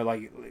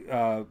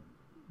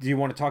 Do you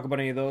want to talk about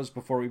any of those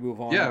before we move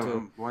on? Yeah,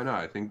 why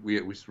not? I think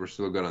we're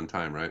still good on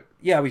time, right?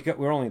 Yeah,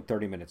 we're only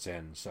 30 minutes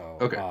in, so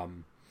okay.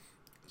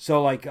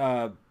 So like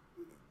the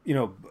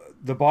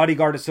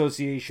Bodyguard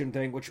Association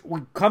thing, which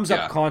comes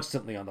up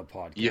constantly on the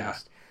podcast. Yeah.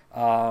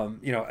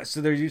 So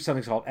there's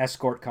something called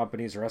escort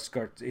companies or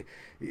escort.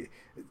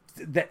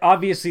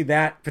 Obviously,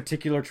 that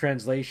particular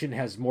translation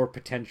has more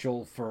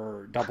potential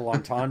for double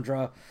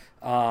entendre,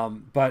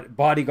 but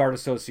Bodyguard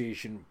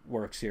Association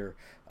works here.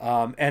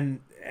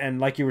 And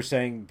like you were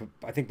saying,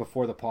 I think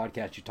before the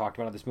podcast, you talked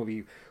about how this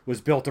movie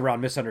was built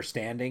around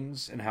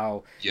misunderstandings and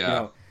how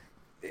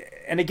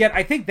and again,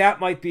 I think that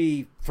might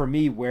be for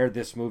me where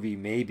this movie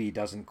maybe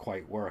doesn't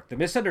quite work. The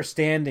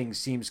misunderstanding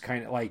seems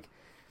kind of like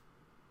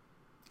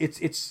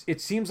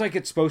it seems like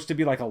it's supposed to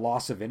be like a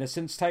loss of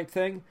innocence type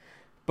thing,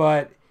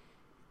 but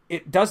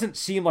it doesn't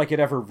seem like it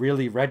ever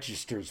really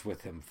registers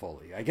with him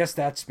fully. I guess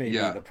that's maybe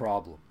the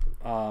problem.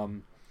 I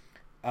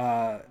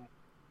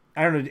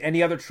don't know.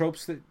 Any other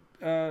tropes that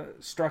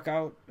stuck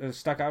out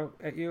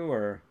at you,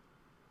 or?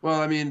 Well,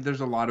 I mean,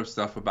 there's a lot of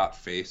stuff about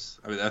face.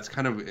 I mean, that's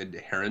kind of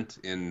inherent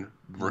in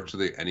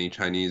virtually any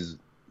Chinese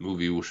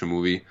movie, wuxia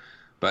movie.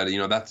 But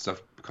that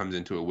stuff comes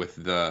into it with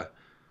the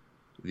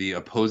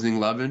opposing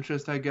love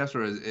interest, I guess,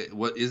 or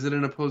is it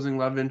an opposing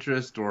love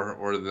interest,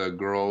 or the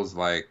girl's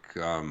like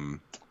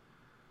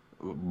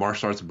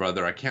martial arts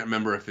brother? I can't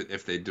remember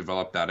if they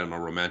developed that in a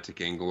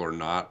romantic angle or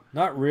not.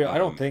 Not real. I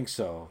don't think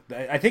so.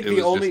 I think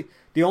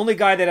the only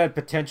guy that had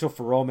potential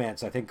for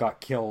romance, I think,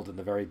 got killed in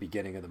the very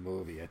beginning of the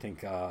movie. I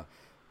think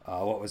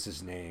what was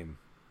his name?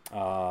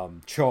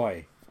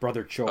 Choi,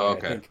 brother Choi. Oh,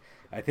 okay.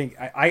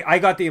 I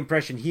got the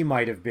impression he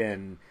might have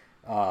been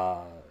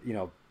a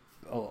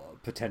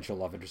potential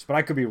love interest, but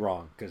I could be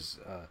wrong because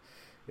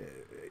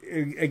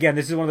again,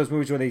 this is one of those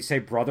movies where they say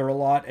brother a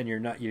lot,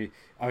 and I'm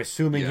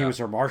assuming he was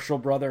her martial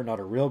brother, not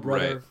a real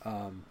brother.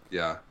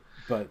 Right.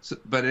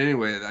 But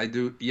anyway, I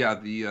do. Yeah,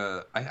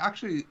 the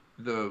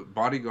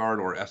bodyguard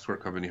or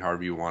escort company,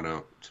 however you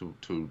want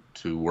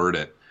to word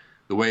it,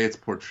 the way it's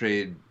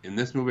portrayed in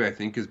this movie, I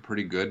think, is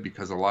pretty good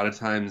because a lot of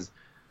times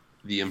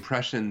the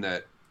impression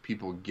that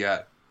people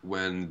get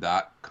when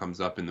that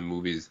comes up in the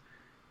movies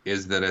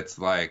is that it's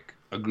like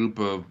a group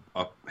of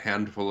a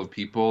handful of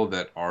people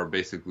that are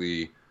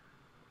basically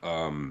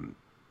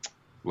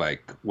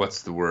like,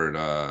 what's the word?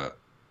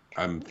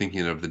 I'm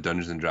thinking of the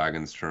Dungeons and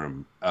Dragons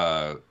term.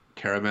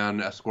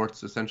 caravan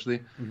escorts essentially.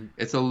 Mm-hmm.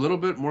 It's a little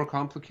bit more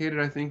complicated,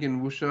 I think,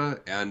 in Wuxia,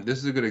 and this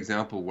is a good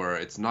example where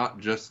it's not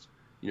just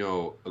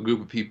a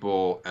group of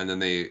people and then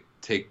they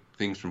take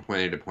things from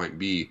point A to point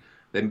B.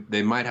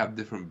 They might have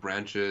different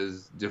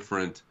branches,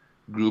 different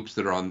groups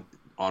that are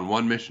on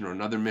one mission or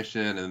another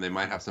mission, and they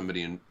might have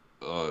somebody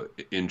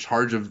in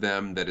charge of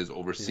them that is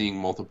overseeing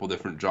multiple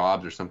different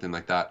jobs or something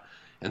like that.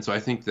 And so I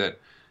think that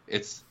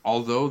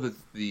although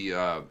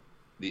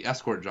the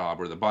escort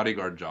job or the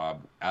bodyguard job,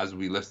 as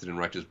we listed in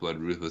Righteous Blood,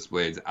 Ruthless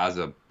Blades, as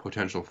a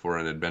potential for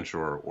an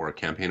adventure or a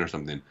campaign or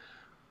something,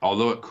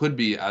 although it could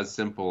be as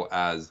simple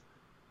as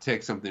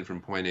take something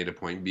from point A to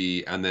point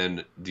B and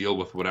then deal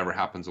with whatever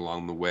happens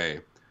along the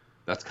way.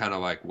 That's kind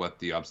of like what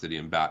the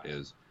Obsidian Bat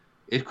is.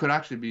 It could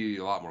actually be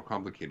a lot more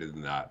complicated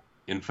than that.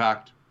 In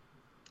fact,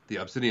 the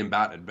Obsidian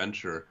Bat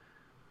adventure,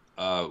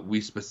 we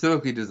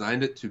specifically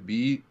designed it to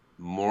be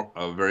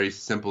very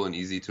simple and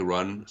easy to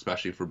run,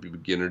 especially for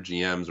beginner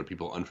GMs or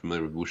people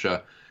unfamiliar with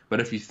Wuxia. But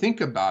if you think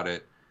about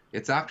it,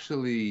 it's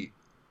actually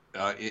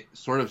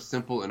sort of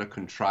simple in a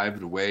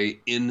contrived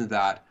way in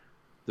that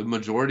the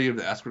majority of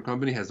the escort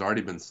company has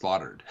already been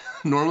slaughtered.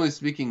 Normally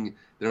speaking,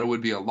 there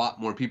would be a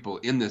lot more people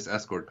in this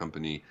escort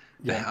company,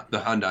 the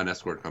Handan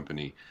escort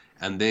company,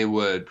 and they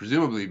would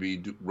presumably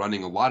be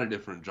running a lot of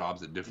different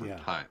jobs at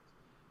different times.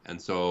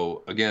 And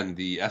so, again,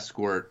 the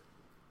escort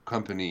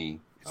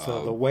company...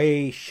 So the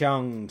Wei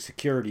Xiang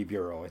Security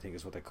Bureau, I think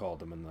is what they called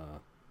them in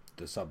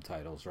the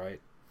subtitles, right?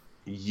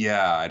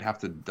 Yeah, I'd have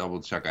to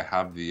double check. I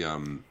have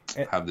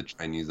the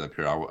Chinese up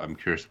here. I'm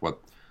curious what...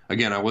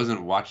 Again, I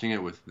wasn't watching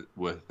it with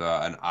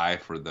an eye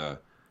for the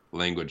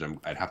language.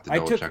 I'd have to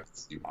double check.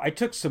 I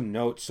took some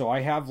notes, so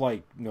I have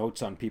like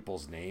notes on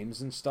people's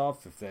names and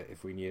stuff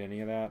if we need any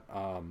of that.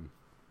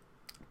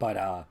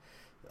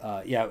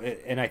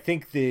 And I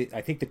think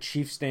the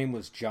chief's name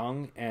was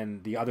Zhang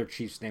and the other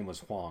chief's name was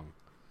Huang.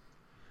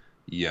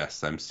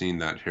 Yes, I'm seeing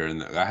that here,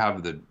 and I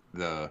have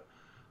the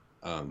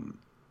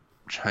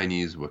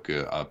Chinese wiki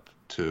up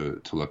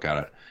to look at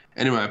it.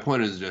 Anyway, my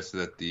point is just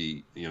that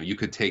you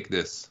could take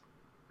this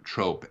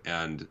trope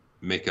and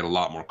make it a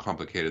lot more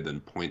complicated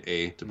than point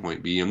A to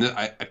point B. And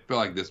I feel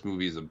like this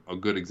movie is a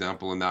good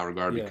example in that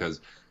regard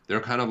because they're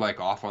kind of like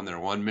off on their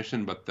one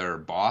mission, but their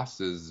boss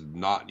is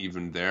not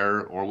even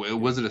there. Or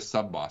was it a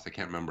sub boss? I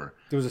can't remember.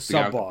 There was a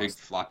sub boss. Big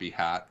floppy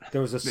hat. There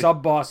was a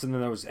sub boss, and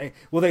then there was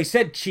they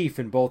said chief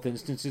in both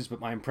instances, but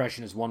my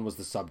impression is one was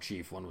the sub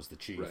chief, one was the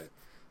chief. Right.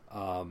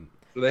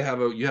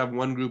 So you have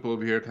one group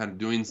over here kind of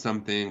doing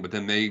something, but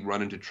then they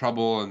run into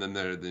trouble, and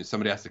then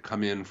somebody has to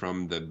come in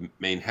from the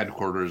main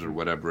headquarters or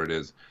whatever it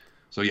is.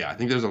 So yeah, I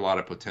think there's a lot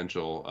of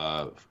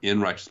potential in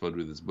Righteous Blood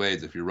Ruthless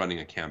Blades if you're running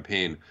a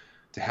campaign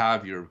to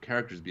have your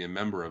characters be a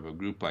member of a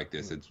group like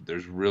this.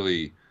 There's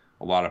really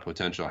a lot of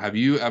potential. Have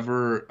you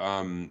ever,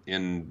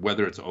 in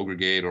whether it's Ogre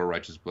Gate or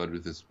Righteous Blood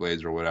Ruthless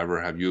Blades or whatever,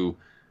 have you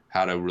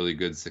had a really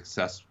good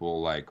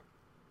successful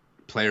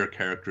player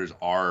characters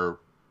are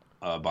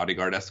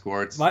bodyguard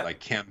escorts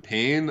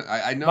campaign?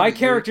 I know my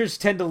characters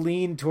tend to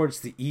lean towards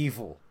the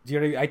evil. Do you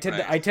know what I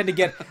mean?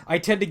 I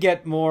tend to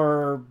get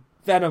more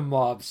Venom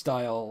Mob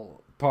style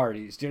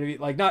parties. Do you know what I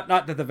mean? Like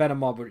not that the Venom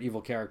Mob were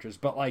evil characters,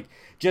 but like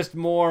just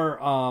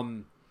more.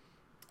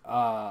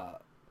 I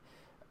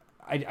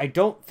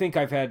don't think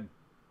I've had.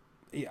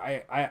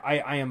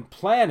 I am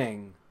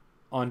planning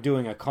on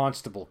doing a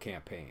constable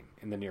campaign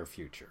in the near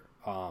future.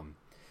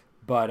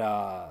 But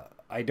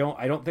I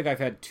don't think I've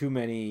had too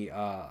many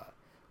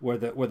where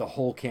the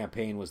whole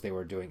campaign was they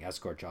were doing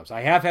escort jobs.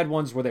 I have had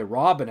ones where they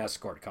rob an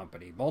escort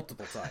company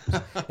multiple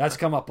times. That's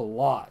come up a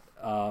lot.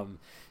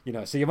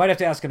 So you might have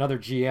to ask another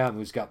GM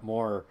who's got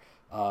more,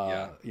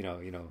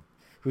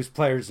 whose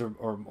players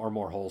are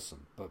more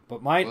wholesome.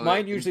 But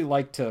mine usually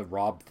like to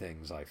rob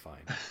things, I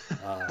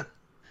find.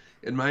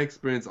 In my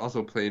experience,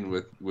 also playing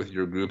with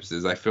your groups,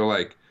 is I feel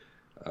like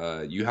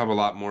you have a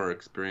lot more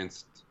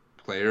experienced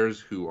players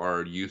who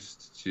are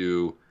used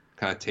to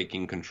kind of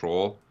taking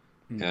control.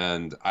 Mm.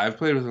 And I've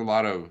played with a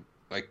lot of,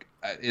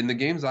 in the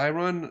games I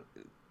run,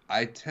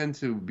 I tend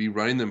to be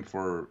running them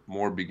for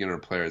more beginner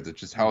players. It's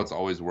just how it's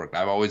always worked.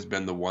 I've always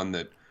been the one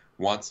that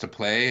wants to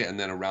play, and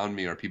then around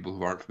me are people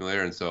who aren't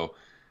familiar. And so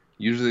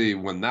usually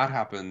when that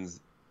happens,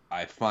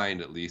 I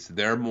find at least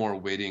they're more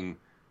waiting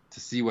to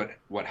see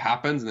what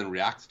happens and then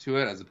react to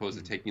it as opposed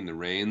to taking the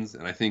reins.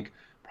 And I think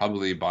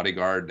probably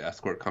bodyguard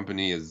escort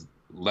company is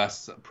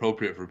less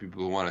appropriate for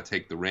people who want to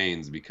take the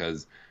reins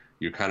because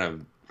you're kind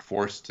of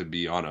forced to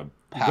be on a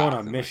path. You're going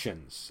on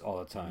missions all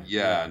the time.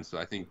 Yeah, and so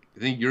I think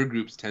your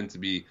groups tend to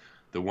be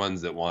the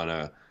ones that want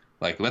to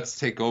let's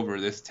take over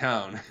this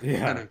town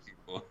kind of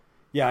people.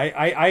 Yeah,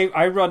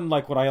 I run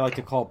what I like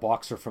to call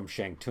Boxer from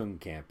Shangtung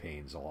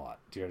campaigns a lot.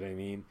 Do you know what I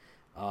mean?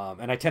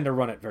 And I tend to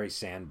run it very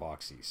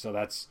sandboxy. So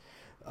that's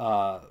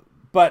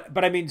but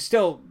I mean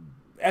still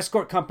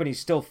escort companies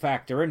still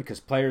factor in because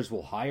players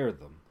will hire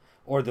them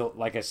or they'll,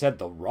 like I said,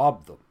 they'll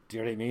rob them. Do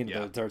you know what I mean?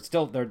 Yeah.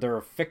 They're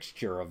a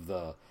fixture of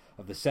the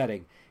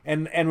setting.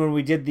 And when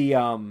we did the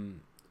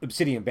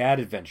Obsidian Bat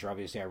adventure,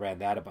 obviously I ran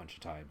that a bunch of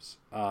times.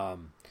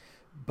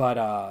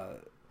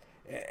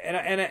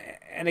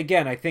 and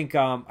again, I think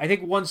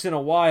once in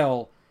a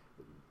while,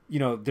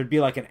 there'd be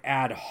like an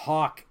ad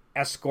hoc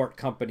escort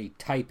company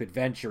type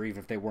adventure, even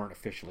if they weren't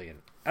officially an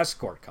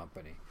escort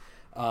company.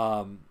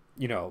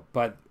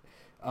 But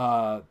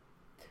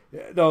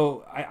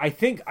though I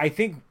think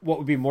what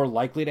would be more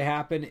likely to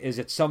happen is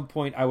at some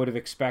point I would have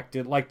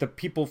expected, like the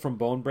people from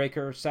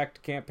Bonebreaker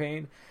Sect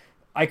campaign,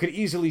 I could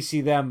easily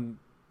see them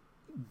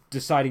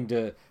deciding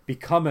to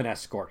become an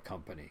escort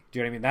company. Do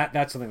you know what I mean?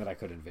 That's something that I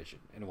could envision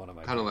in one of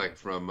my kind of like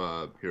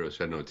from Heroes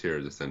Shed No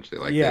Tears,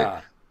 essentially. Like yeah.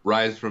 They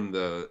rise from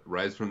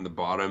the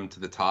bottom to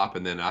the top,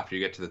 and then after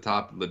you get to the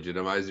top,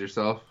 legitimize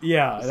yourself.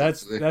 Yeah,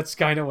 that's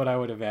kind of what I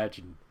would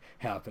imagine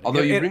happening.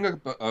 Although you bring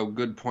up a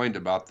good point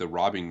about the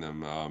robbing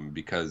them,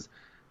 because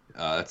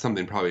that's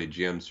something probably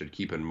GMs should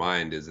keep in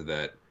mind, is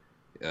that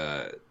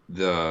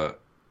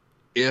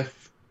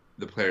if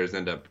the players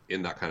end up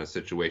in that kind of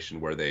situation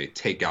where they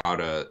take out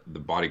the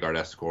bodyguard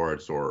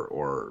escorts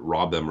or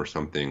rob them or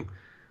something,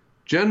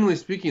 generally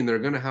speaking, they're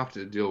going to have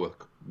to deal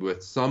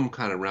with some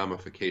kind of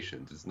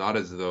ramifications. It's not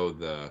as though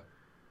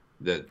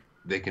that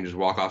they can just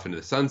walk off into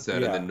the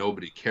sunset and then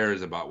nobody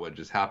cares about what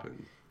just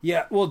happened.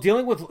 Yeah, well,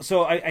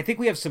 I think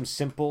we have some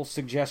simple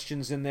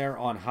suggestions in there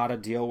on how to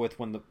deal with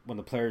when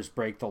the players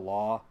break the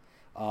law.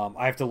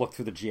 I have to look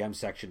through the GM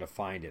section to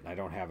find it, and I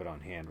don't have it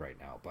on hand right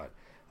now. But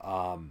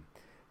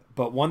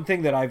one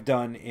thing that I've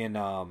done in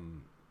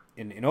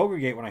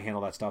Ogregate when I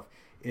handle that stuff,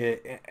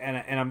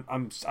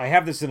 I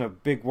have this in a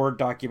big Word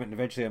document, and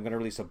eventually I'm going to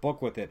release a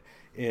book with it.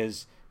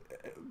 Is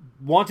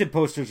wanted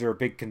posters are a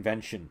big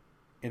convention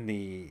in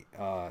the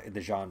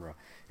genre,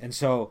 and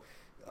so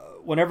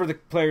whenever the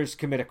players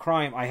commit a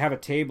crime, I have a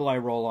table I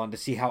roll on to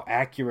see how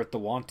accurate the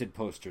wanted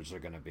posters are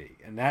going to be,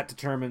 and that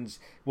determines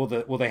will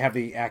they have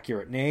the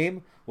accurate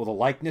name, will the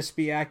likeness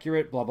be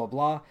accurate, blah blah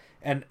blah,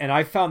 and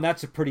I found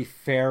that's a pretty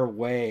fair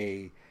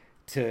way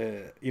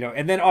to,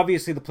 and then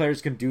obviously the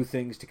players can do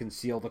things to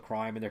conceal the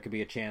crime, and there could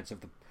be a chance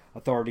of the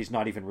authorities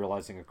not even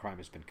realizing a crime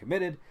has been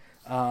committed.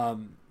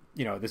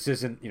 This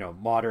isn't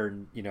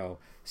modern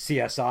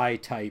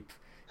CSI type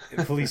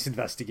police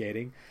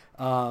investigating.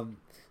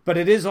 But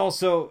it is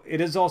also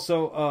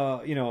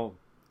a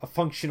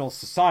functional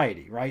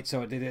society, right?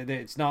 So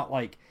it's not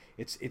like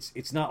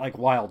it's not like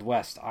Wild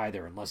West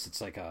either, unless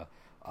it's like a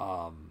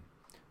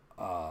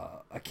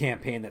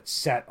campaign that's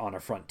set on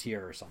a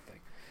frontier or something.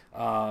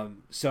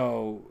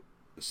 So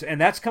and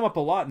that's come up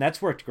a lot, and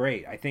that's worked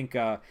great, I think.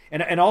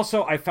 And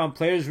also I found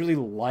players really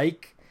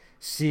like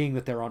seeing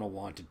that they're on a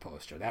wanted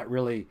poster. That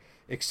really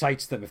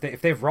excites them.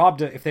 If they've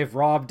robbed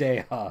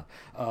a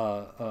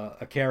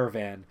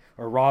caravan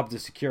or robbed a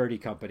security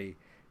company,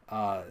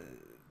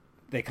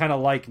 they kind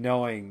of like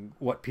knowing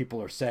what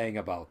people are saying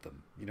about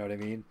them. You know what I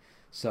mean?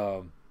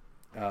 So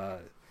I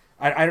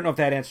don't know if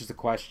that answers the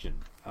question.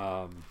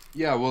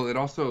 Yeah, well, it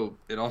also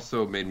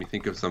made me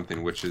think of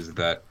something, which is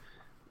that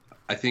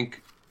I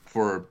think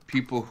for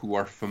people who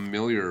are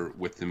familiar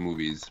with the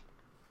movies,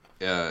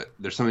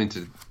 there's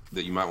something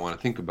that you might want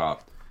to think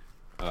about.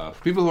 For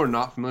people who are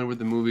not familiar with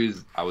the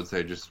movies, I would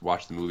say just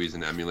watch the movies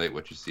and emulate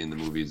what you see in the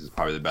movies is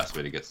probably the best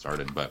way to get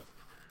started. But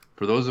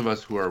for those of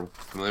us who are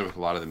familiar with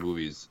a lot of the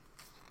movies,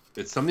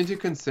 it's something to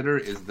consider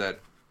is that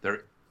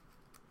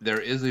there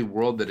is a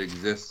world that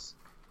exists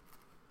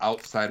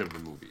outside of the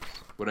movies.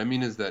 What I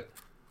mean is that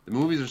the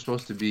movies are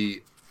supposed to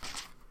be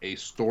a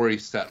story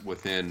set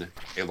within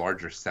a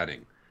larger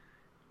setting.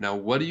 Now,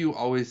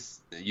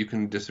 you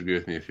can disagree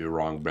with me if you're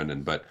wrong,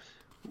 Brendan, but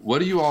what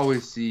do you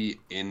always see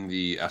in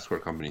the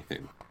escort company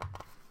thing?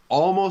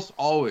 Almost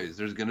always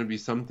there's going to be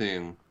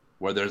something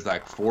where there's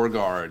like 4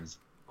 guards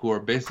who are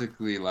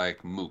basically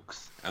like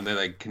mooks, and they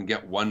like can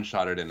get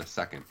one-shotted in a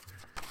second.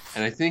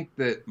 And I think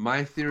that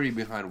my theory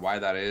behind why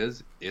that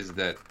is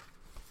that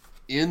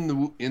in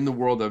the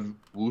world of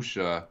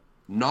wuxia,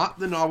 not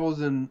the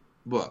novels and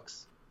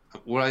books.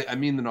 I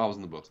mean the novels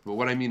and the books, but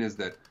what I mean is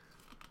that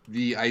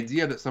the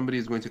idea that somebody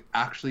is going to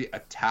actually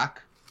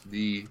attack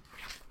the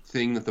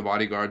thing that the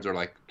bodyguards are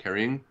like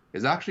carrying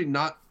is actually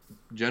not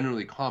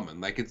generally common.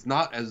 Like, it's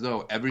not as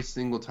though every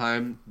single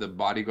time the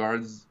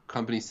bodyguards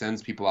company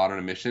sends people out on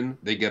a mission,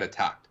 they get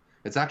attacked.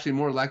 It's actually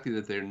more likely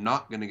that they're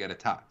not going to get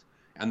attacked.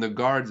 And the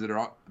guards that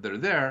are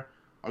there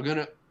are going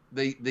to,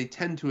 they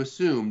tend to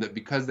assume that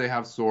because they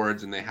have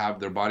swords and they have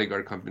their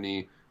bodyguard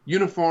company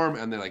uniform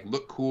and they like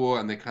look cool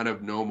and they kind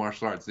of know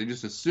martial arts, they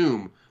just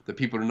assume that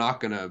people are not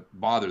going to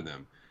bother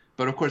them.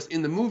 But of course,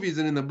 in the movies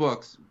and in the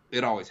books,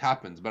 it always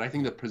happens. But I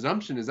think the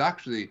presumption is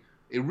actually,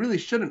 it really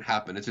shouldn't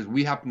happen. It's just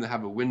we happen to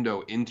have a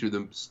window into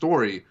the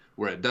story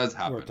where it does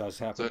happen.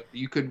 So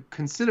you could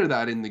consider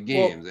that in the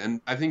games. Well,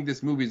 and I think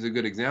this movie is a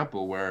good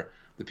example where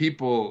the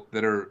people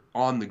that are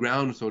on the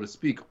ground, so to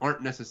speak,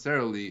 aren't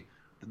necessarily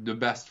the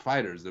best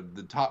fighters.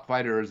 The top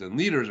fighters and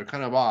leaders are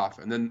kind of off.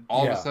 And then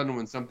all of a sudden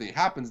when something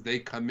happens, they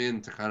come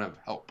in to kind of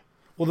help.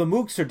 Well, the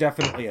mooks are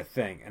definitely a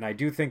thing. And I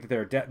do think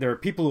that there are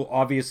people who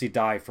obviously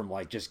die from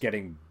like just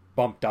getting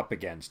bumped up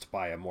against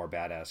by a more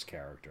badass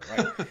character,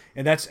 right?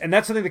 and that's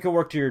something that can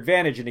work to your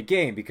advantage in a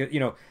game because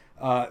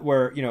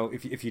where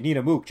if you need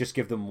a mook, just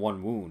give them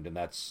one wound and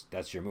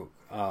that's your mook.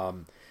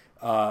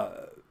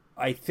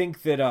 I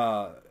think that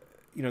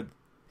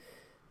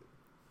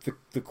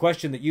the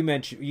question that you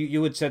mentioned,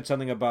 you had said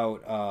something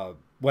about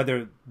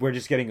whether we're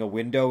just getting a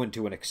window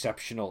into an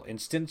exceptional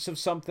instance of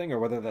something or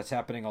whether that's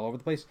happening all over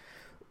the place.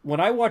 When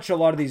I watch a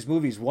lot of these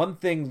movies, one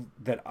thing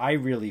that I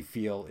really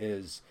feel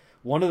is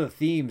one of the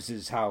themes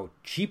is how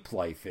cheap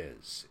life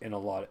is in a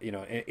lot,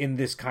 in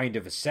this kind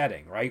of a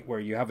setting, right? Where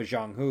you have a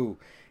Zhang Hu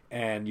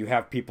and you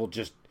have people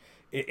just,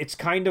 it's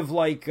kind of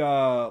like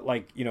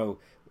the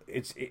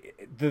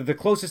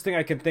closest thing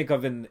I can think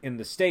of in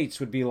the States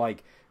would be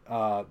like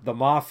the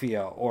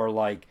mafia or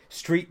like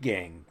street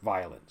gang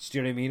violence. Do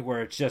you know what I mean?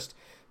 Where it's just,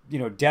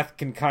 death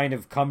can kind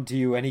of come to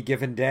you any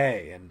given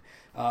day. And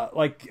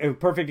like a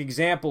perfect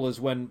example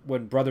is when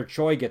Brother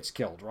Choi gets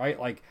killed, right?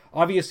 Like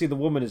obviously the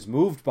woman is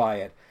moved by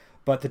it,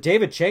 but the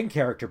David Chang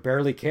character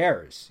barely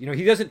cares.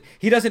 He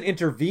doesn't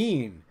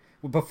intervene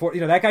before,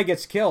 that guy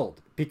gets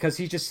killed because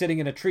he's just sitting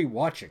in a tree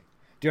watching.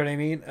 Do you know what I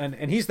mean?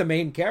 And he's the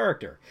main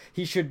character.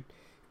 He should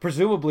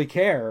presumably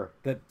care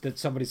that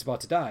somebody's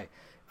about to die.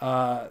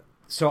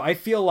 So I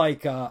feel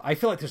like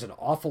there's an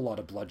awful lot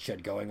of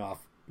bloodshed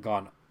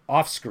gone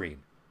off screen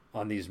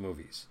on these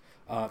movies.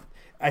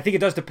 I think it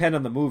does depend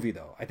on the movie,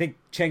 though. I think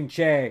Cheng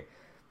Che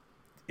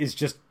is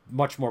just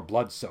much more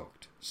blood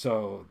soaked.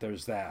 So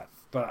there's that.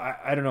 But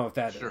I don't know if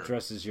that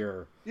addresses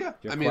your your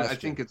question. I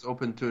think it's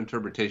open to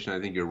interpretation. I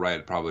think you're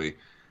right. Probably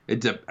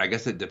I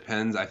guess it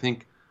depends. I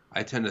think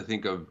I tend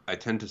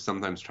to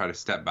sometimes try to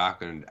step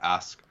back and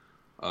ask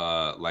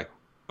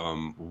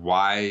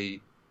why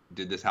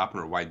did this happen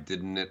or why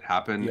didn't it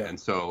happen? Yeah. And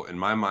so in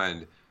my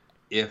mind,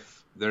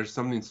 if there's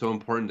something so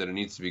important that it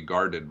needs to be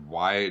guarded,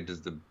 why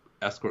does the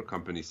escort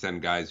company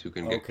send guys who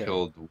can get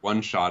killed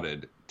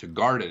one-shotted to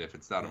guard it if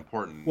it's that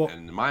important? Well,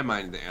 and in my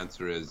mind, the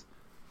answer is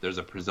there's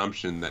a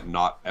presumption that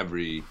not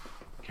every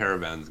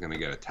caravan is going to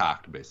get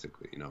attacked,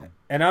 basically,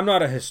 And I'm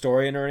not a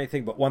historian or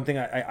anything, but one thing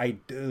I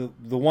do,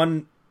 the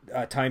one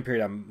time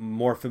period I'm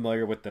more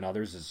familiar with than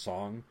others is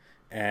Song.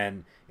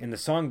 And in the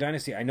Song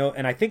Dynasty, I know,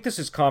 and I think this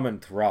is common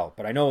throughout,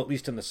 but I know at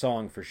least in the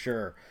Song for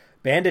sure,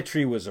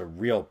 banditry was a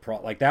real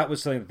like that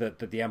was something that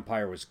the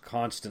Empire was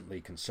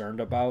constantly concerned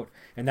about,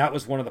 and that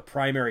was one of the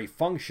primary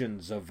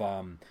functions of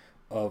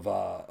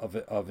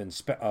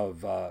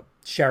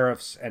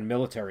sheriffs and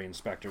military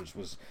inspectors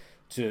was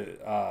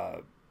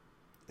to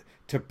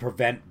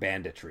prevent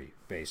banditry,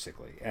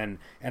 basically. And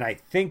I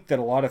think that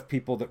a lot of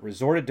people that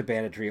resorted to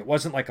banditry, it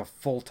wasn't like a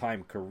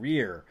full-time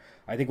career.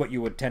 I think what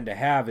you would tend to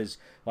have is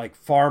like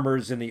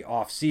farmers in the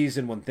off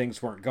season when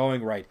things weren't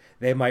going right,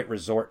 they might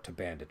resort to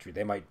banditry.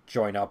 They might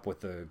join up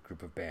with a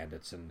group of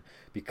bandits and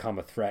become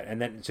a threat.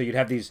 And then so you'd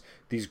have these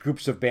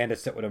groups of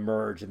bandits that would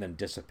emerge and then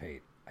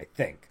dissipate, I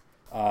think.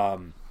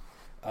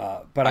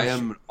 But I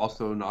am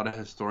also not a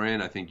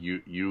historian. I think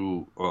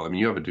you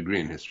have a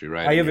degree in history,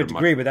 right? I have a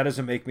degree, but that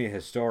doesn't make me a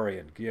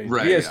historian. To be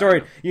a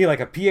historian, you need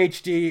like a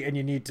PhD, and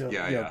you need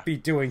to be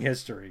doing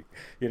history.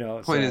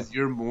 The point is,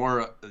 you're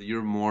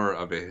more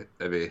of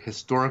a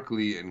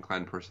historically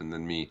inclined person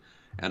than me,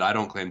 and I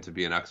don't claim to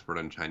be an expert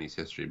on Chinese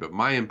history. But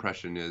my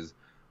impression is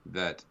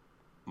that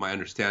my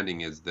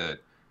understanding is that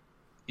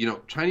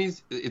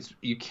Chinese.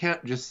 You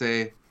can't just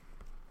say,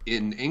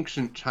 in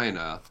ancient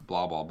China,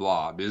 blah, blah,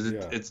 blah, because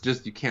it's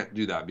just, you can't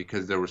do that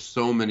because there were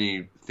so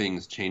many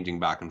things changing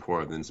back and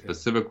forth. And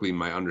specifically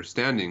my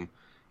understanding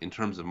in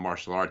terms of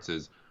martial arts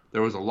is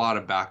there was a lot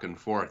of back and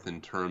forth in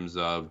terms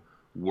of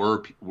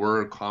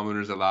were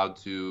commoners allowed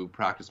to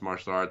practice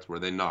martial arts? Were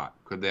they not?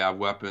 Could they have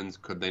weapons?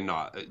 Could they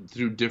not?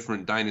 Through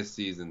different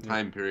dynasties and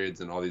time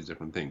periods and all these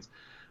different things.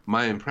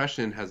 My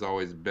impression has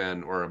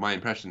been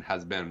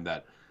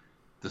that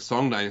the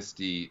Song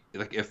Dynasty,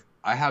 like if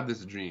I have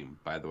this dream,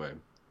 by the way,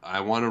 I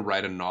want to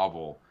write a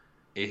novel,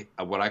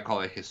 what I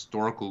call a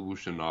historical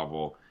wuxia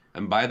novel.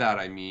 And by that,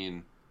 I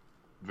mean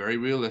very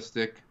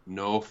realistic,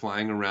 no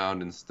flying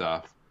around and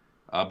stuff,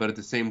 but at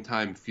the same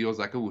time feels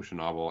like a wuxia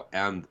novel.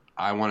 And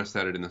I want to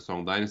set it in the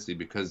Song Dynasty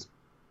because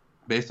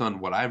based on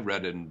what I've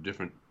read in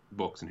different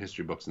books and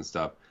history books and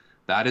stuff,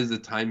 that is the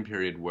time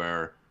period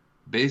where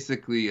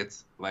basically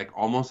it's like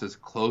almost as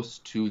close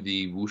to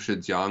the wuxia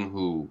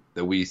jianghu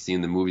that we see in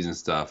the movies and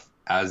stuff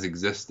as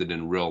existed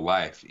in real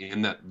life.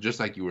 In that, just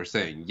like you were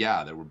saying,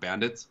 there were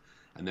bandits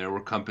and there were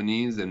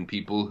companies and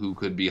people who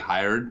could be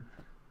hired,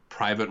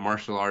 private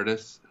martial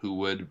artists who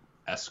would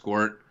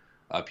escort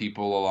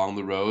people along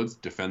the roads,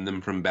 defend them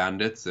from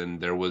bandits.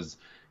 And there was,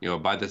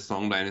 by the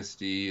Song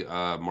Dynasty,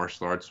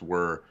 martial arts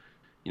were,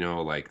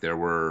 there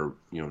were,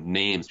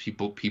 names.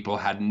 People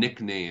had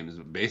nicknames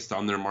based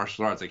on their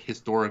martial arts. Like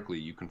historically,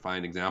 you can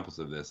find examples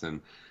of this.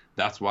 And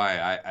that's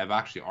why I've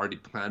actually already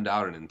planned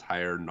out an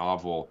entire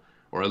novel,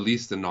 or at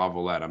least a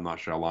novelette, I'm not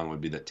sure how long it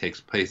would be, that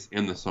takes place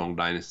in the Song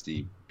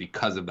Dynasty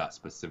because of that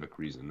specific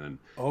reason. And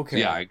so,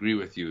 I agree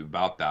with you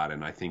about that.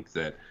 And I think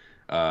that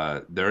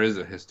there is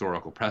a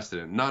historical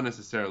precedent, not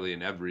necessarily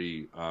in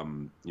every,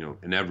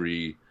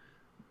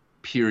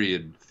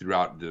 period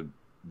throughout the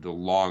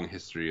long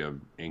history of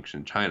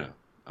ancient China.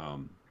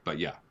 But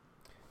yeah.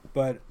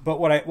 But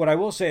what I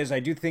will say is I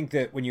do think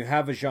that when you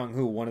have a Zhang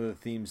Hu, one of the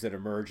themes that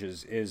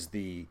emerges is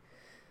the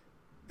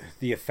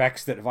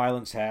effects that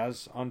violence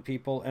has on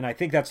people, and I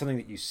think that's something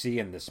that you see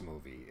in this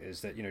movie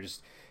is that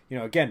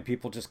again,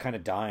 people just kind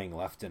of dying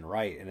left and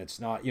right, and it's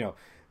not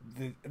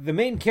the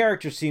main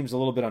character seems a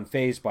little bit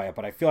unfazed by it,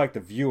 but I feel like the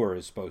viewer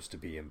is supposed to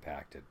be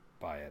impacted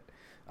by it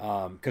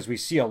because we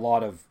see a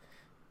lot of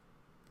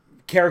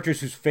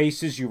characters whose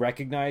faces you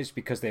recognize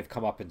because they've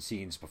come up in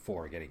scenes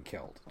before getting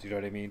killed. Do you know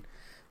what I mean?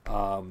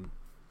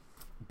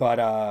 But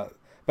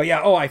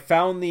yeah. Oh, I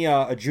found the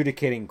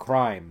adjudicating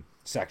crime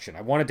section.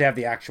 I wanted to have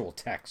the actual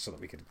text so that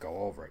we could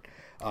go over it.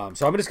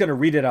 So I'm just going to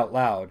read it out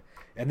loud,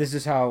 and this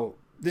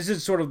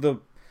is sort of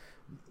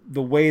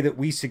the way that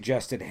we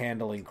suggested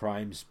handling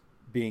crimes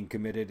being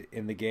committed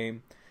in the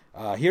game.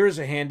 Here is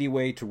a handy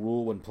way to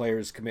rule when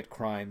players commit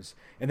crimes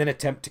and then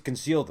attempt to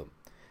conceal them.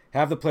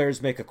 Have the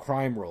players make a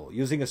crime roll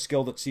using a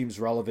skill that seems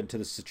relevant to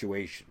the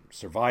situation: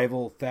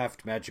 survival,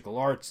 theft, magical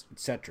arts,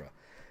 etc.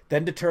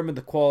 Then determine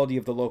the quality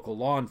of the local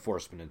law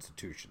enforcement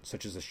institution,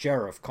 such as a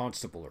sheriff,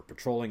 constable, or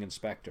patrolling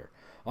inspector,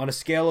 on a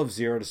scale of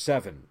 0 to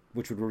 7,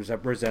 which would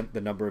represent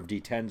the number of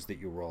d10s that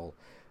you roll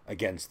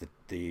against the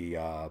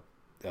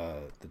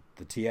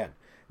TN.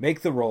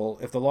 Make the roll.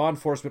 If the law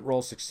enforcement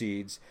roll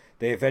succeeds,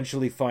 they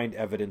eventually find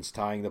evidence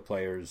tying the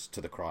players to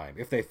the crime.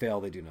 If they fail,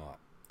 they do not.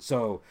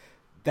 So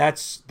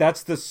that's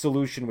the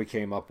solution we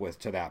came up with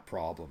to that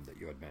problem that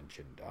you had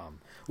mentioned,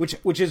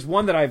 which is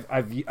one that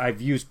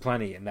I've used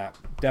plenty, and that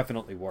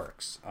definitely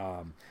works.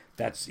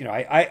 That's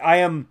I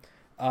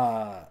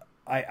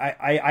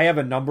have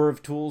a number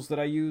of tools that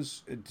I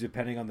use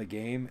depending on the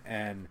game,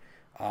 and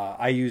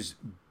I use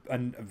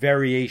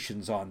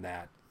variations on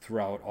that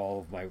throughout all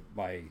of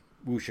my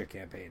Wuxia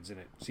campaigns, and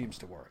it seems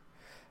to work.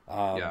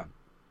 Yeah,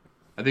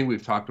 I think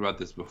we've talked about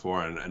this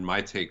before, and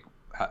my take,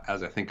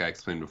 as I think I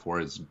explained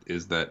before,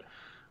 is that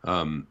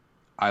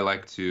I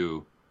like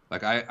to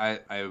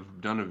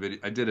I've done a video.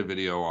 I did a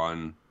video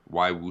on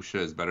why Wuxia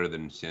is better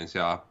than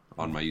Xianxia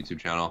on my YouTube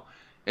channel.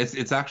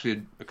 It's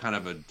actually a kind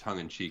of a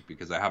tongue-in-cheek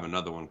because I have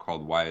another one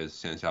called Why is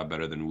Xianxia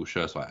Better Than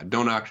Wuxia? So I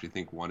don't actually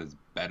think one is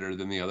better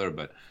than the other,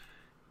 but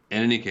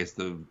in any case,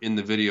 in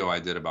the video I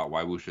did about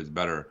why Wuxia is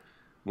better,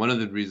 one of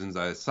the reasons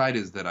I cite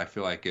is that I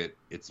feel like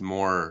it's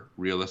more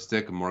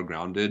realistic, more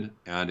grounded,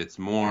 and it's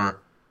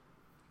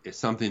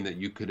something that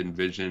you could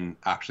envision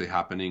actually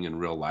happening in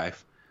real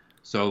life.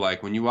 So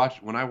like when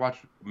I watch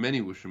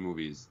many Wuxia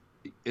movies,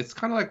 it's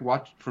kind of like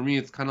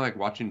it's kind of like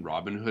watching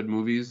Robin Hood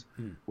movies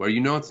where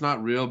it's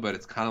not real, but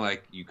it's kind of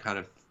like you kind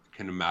of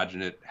can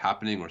imagine it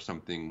happening or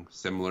something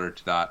similar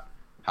to that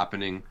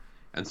happening.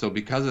 And so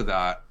because of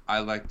that, I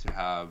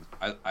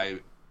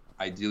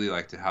ideally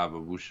like to have a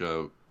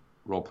Wuxia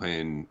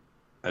role-playing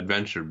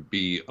adventure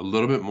be a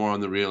little bit more on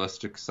the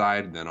realistic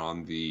side than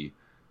on the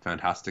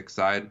fantastic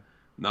side.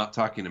 Not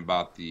talking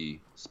about the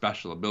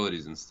special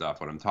abilities and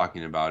stuff. What I'm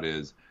talking about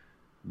is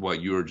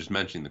what you were just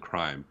mentioning, the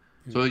crime.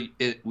 So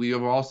we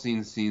have all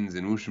seen scenes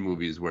in Wuxia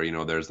movies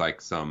where there's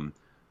like some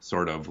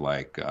sort of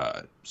like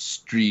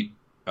street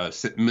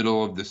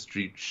middle of the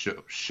street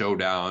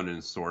showdown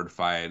and sword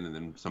fight, and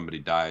then somebody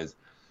dies.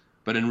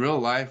 But in real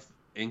life,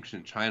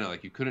 ancient China,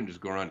 like you couldn't just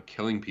go around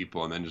killing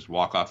people and then just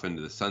walk off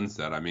into the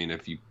sunset. I mean,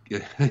 if you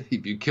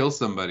kill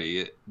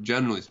somebody,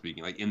 generally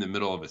speaking, like in the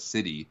middle of a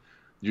city,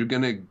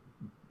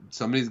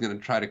 somebody's gonna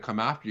try to come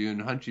after you and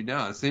hunt you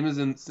down. Same as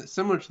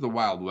similar to the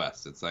Wild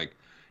West. It's like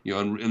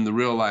in the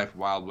real life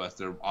Wild West,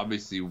 there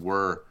obviously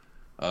were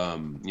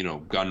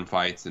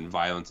gunfights and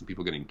violence and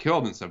people getting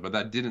killed and stuff, but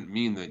that didn't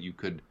mean that you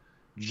could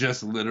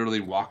just literally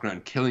walk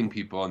around killing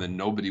people and then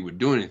nobody would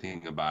do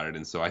anything about it.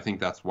 And so I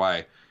think that's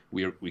why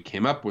we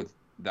came up with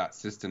that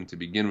system to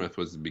begin with,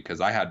 was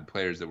because I had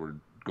players that were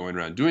going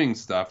around doing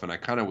stuff, and I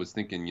kind of was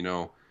thinking,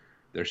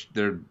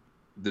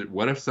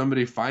 what if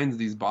somebody finds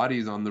these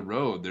bodies on the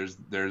road?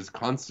 There's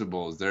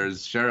constables,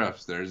 there's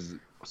sheriffs, there's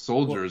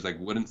soldiers. Like,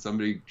 wouldn't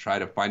somebody try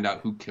to find out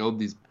who killed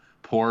these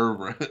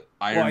poor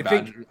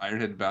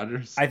ironhead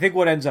badgers? I think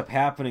what ends up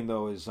happening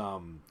though is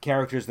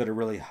characters that are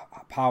really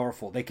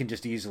powerful, they can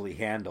just easily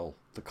handle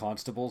the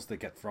constables that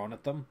get thrown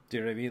at them. Do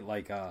you know what I mean?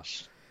 Like,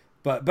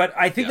 but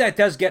I think that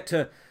does get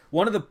to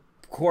one of the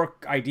core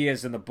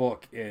ideas in the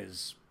book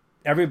is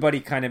everybody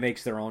kind of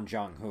makes their own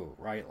Zhang Hu,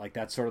 right? Like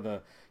that's sort of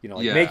the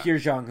make your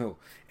Zhang Hu,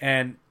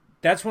 and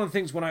that's one of the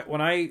things when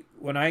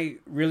I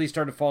really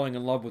started falling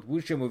in love with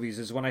Wuxia movies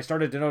is when I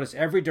started to notice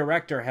every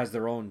director has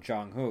their own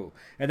Zhang Hu,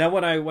 and then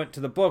when I went to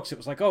the books, it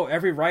was like, oh,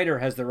 every writer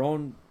has their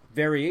own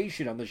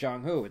variation on the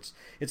Zhang Hu.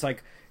 It's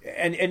like,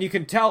 and you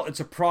can tell it's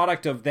a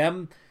product of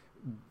them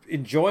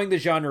enjoying the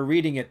genre,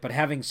 reading it, but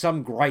having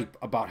some gripe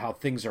about how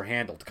things are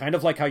handled, kind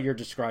of like how you're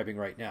describing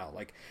right now.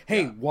 Like,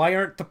 hey, why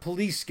aren't the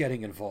police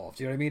getting involved?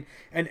 You know what I mean?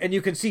 And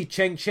you can see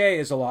Cheng Che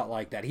is a lot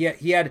like that.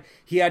 He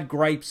had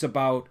gripes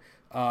about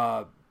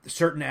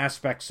certain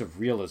aspects of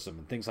realism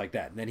and things like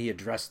that, and then he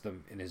addressed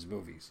them in his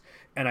movies.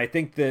 And I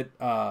think that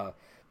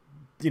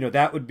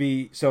that would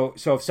be so.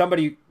 If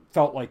somebody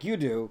felt like you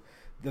do,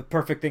 the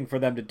perfect thing for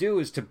them to do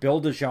is to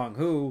build a Zhang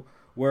Hu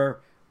where,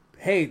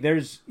 hey,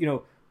 there's,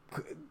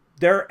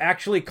 there are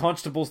actually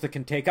constables that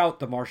can take out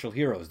the martial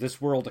heroes.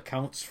 This world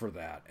accounts for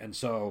that, and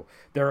so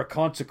there are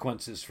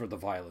consequences for the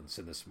violence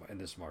in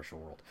this martial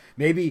world.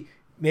 Maybe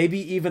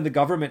even the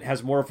government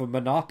has more of a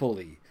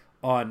monopoly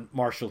on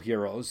martial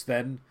heroes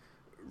than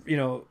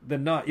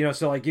not.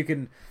 So like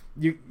and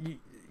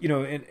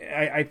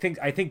I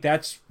think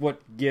that's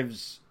what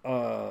gives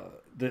your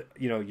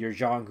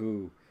Zhang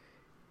Hu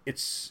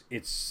its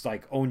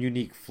like own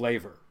unique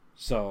flavor.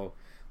 So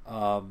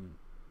I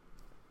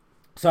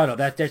don't know,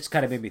 that just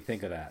kind of made me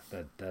think of that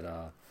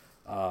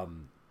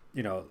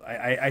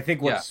I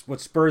think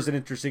what spurs an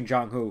interesting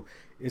Zhang Hu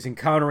is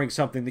encountering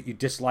something that you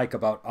dislike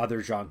about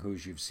other Zhang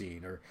Hus you've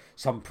seen, or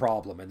some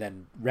problem, and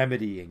then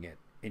remedying it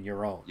in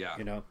your own. Yeah.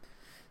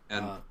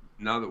 And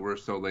now that we're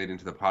so late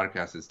into the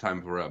podcast, it's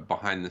time for a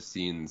behind the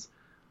scenes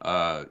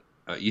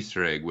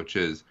Easter egg, which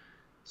is,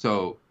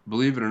 so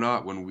believe it or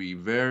not, when we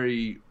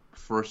very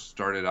first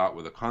started out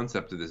with the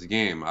concept of this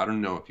game, I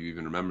don't know if you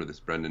even remember this,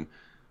 Brendan,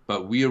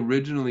 but we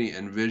originally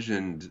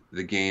envisioned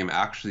the game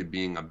actually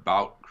being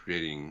about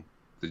creating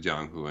the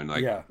Zhang Hu, and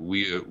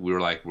we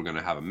were like, we're going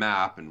to have a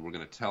map and we're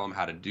going to tell them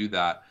how to do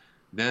that.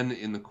 Then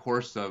in the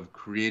course of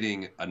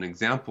creating an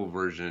example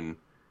version,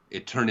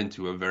 it turned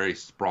into a very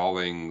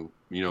sprawling,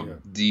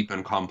 deep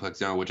and complex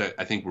Zhang Hu, which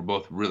I think we're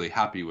both really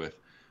happy with.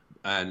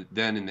 And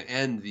then in the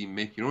end, the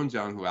make your own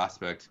Zhang Hu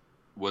aspect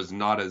was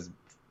not as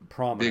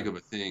prominent, big of a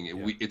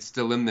thing. It's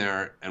still in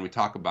there and we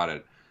talk about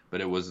it,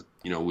 but it was,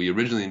 we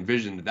originally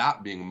envisioned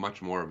that being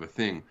much more of a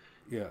thing,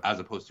 as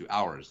opposed to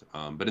ours.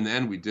 But in the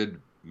end, we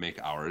did make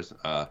ours.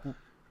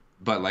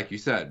 But like you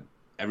said,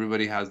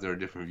 everybody has their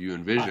different view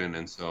and vision,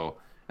 and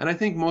I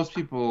think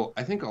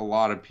a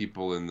lot of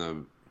people in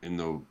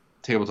the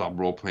tabletop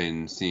role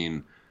playing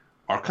scene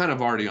are kind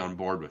of already on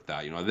board with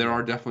that. There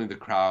are definitely the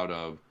crowd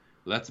of,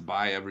 let's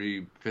buy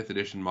every 5th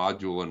edition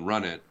module and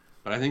run it.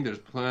 But I think there's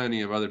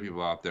plenty of other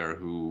people out there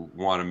who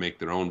want to make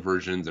their own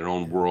versions, their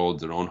own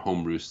worlds, their own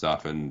homebrew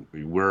stuff, and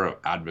we're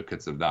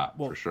advocates of that,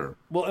 for sure.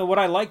 Well, and what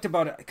I liked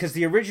about it, because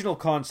the original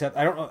concept,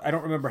 I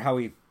don't remember how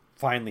he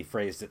finally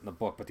phrased it in the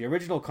book, but the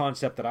original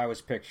concept that I was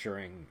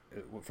picturing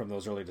from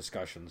those early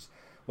discussions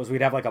was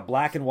we'd have like a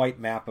black and white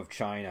map of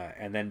China,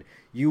 and then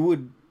you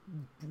would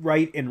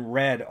write in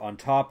red on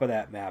top of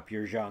that map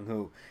your Zhang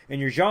Hu. And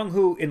your Zhang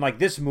Hu, in like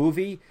this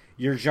movie,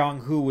 your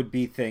Zhang Hu would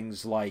be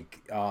things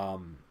like,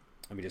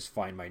 let me just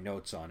find my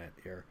notes on it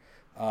here.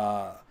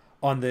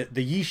 On the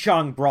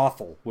Yishang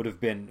brothel would have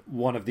been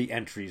one of the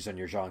entries on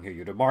your Zhang Hu.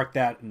 You'd have marked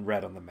that in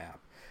red on the map.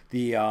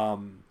 The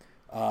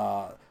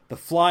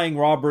flying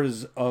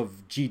robbers of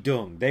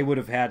Jidong, they would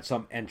have had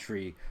some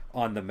entry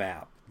on the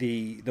map.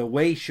 The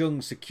Wei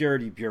Sheng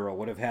Security Bureau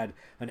would have had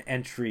an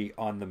entry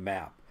on the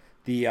map.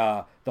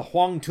 The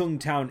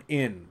Huangtung Town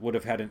Inn would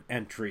have had an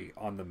entry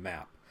on the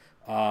map.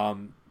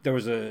 There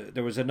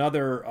was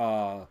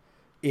another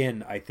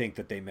inn, I think,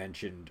 that they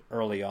mentioned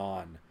early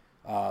on,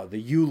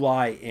 the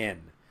Yulai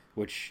Inn,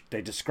 which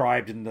they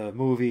described in the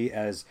movie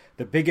as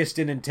the biggest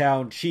inn in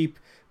town, cheap,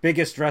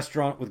 biggest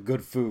restaurant with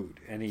good food.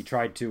 And he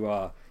tried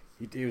to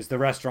it was the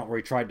restaurant where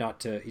he tried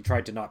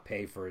to not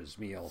pay for his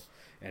meal,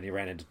 and he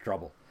ran into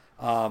trouble.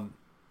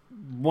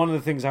 One of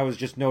the things I was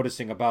just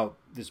noticing about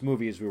this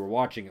movie as we were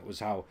watching it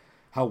was how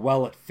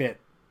well it fit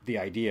the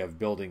idea of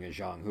building a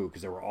Zhang Hu,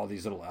 because there were all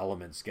these little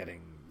elements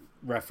getting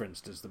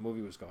referenced as the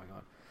movie was going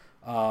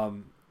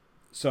on.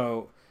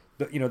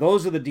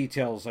 Those are the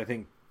details I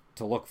think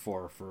to look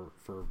for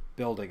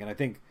building. And I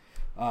think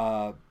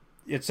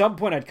at some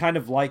point I'd kind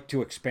of like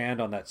to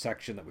expand on that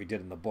section that we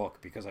did in the book,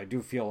 because I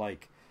do feel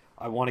like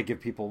I want to give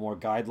people more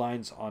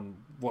guidelines on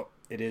what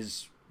it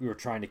is we were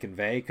trying to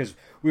convey, because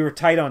we were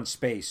tight on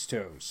space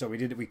too. So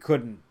we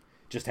couldn't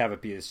just have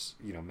it be this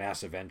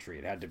massive entry.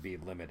 It had to be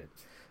limited.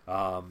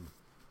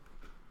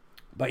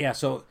 But yeah,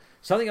 so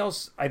something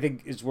else I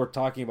think is worth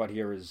talking about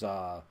here is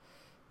and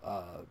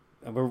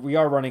we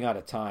are running out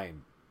of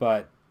time,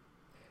 but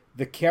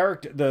the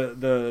character,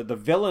 the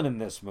villain in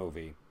this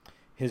movie,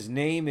 his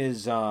name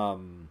is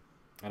and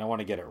I want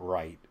to get it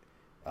right.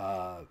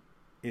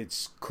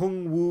 It's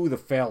Kung Wu the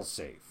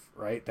Failsafe,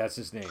 right? That's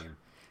his name.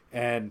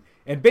 And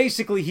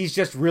basically he's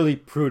just really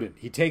prudent.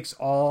 He takes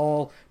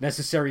all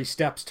necessary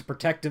steps to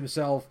protect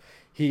himself.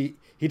 He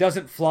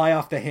doesn't fly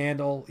off the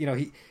handle.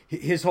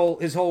 His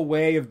whole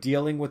way of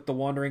dealing with the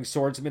wandering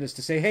swordsman is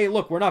to say, "Hey,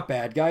 look, we're not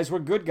bad guys, we're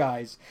good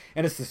guys,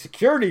 and it's the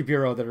security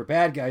bureau that are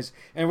bad guys,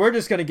 and we're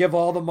just going to give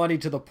all the money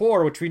to the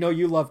poor, which we know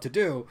you love to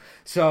do."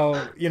 So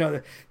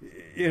and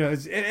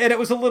it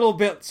was a little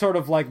bit sort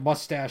of like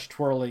mustache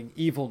twirling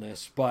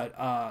evilness, but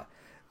I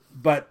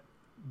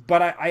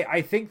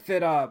think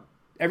that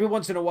every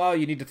once in a while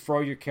you need to throw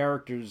your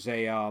characters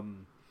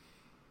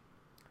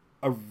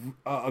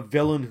a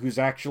villain who's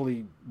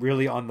actually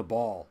really on the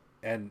ball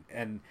and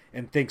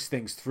thinks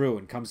things through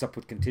and comes up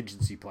with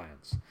contingency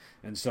plans.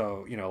 And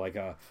so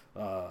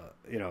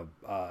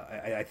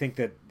I think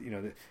that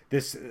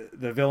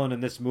the villain in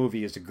this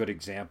movie is a good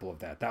example of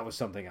that. That was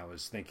something I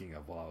was thinking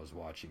of while I was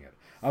watching it.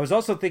 I was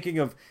also thinking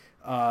of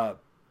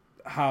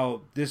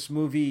how this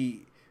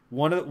movie,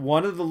 one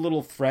of the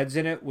little threads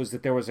in it was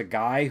that there was a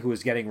guy who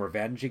was getting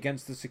revenge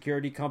against the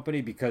security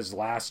company because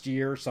last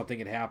year something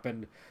had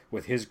happened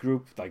with his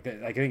group. Like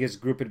I think his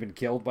group had been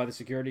killed by the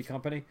security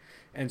company,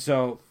 and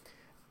so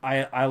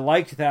I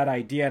liked that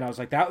idea, and I was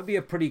like, that would be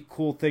a pretty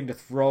cool thing to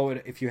throw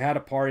it if you had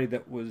a party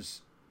that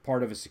was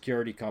part of a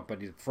security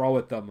company, to throw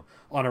at them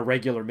on a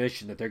regular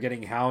mission, that they're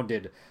getting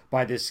hounded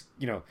by this,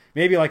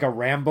 maybe like a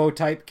Rambo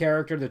type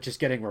character that's just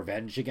getting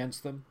revenge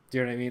against them. Do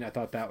you know what I mean? I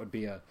thought that would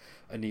be a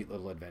neat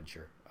little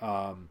adventure.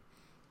 But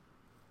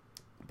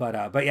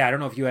yeah, I don't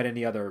know if you had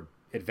any other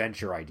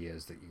adventure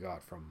ideas that you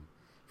got from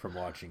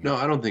watching it. No,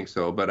 I don't think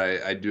so, but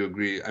I do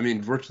agree. I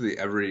mean, virtually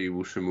every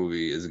wuxia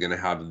movie is going to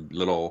have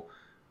little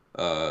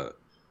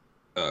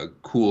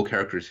cool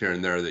characters here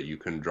and there that you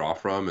can draw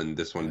from, and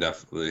this one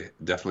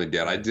definitely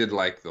did. I did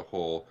like the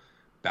whole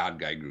bad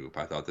guy group.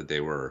 I thought that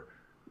they were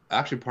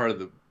actually part of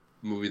the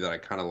movie that I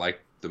kind of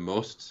liked the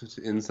most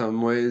in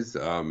some ways,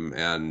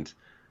 and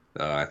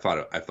I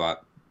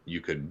thought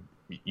you could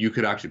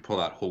actually pull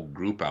that whole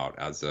group out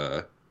as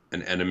an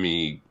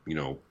enemy,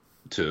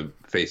 to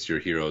face your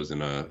heroes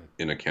in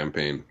a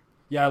campaign.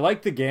 Yeah, I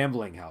like the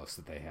gambling house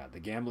that they had. The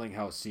gambling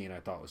house scene I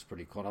thought was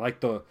pretty cool. And I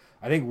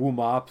think Wu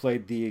Ma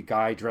played the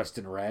guy dressed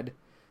in red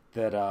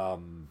that, I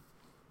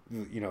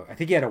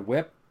think he had a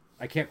whip.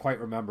 I can't quite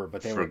remember,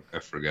 but I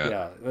forget.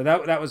 Yeah,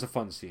 that was a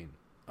fun scene.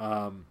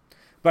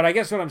 But I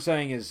guess what I'm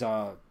saying is,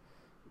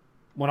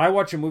 when I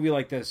watch a movie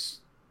like this,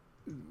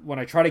 when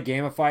I try to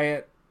gamify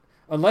it,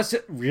 unless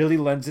it really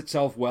lends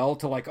itself well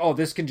to like, oh,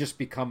 this can just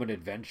become an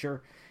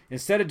adventure.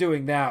 Instead of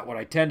doing that, what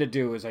I tend to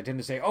do is I tend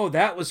to say, oh,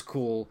 that was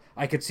cool.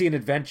 I could see an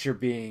adventure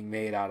being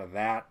made out of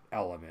that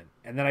element.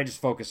 And then I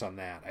just focus on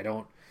that. I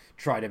don't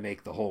try to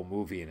make the whole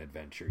movie an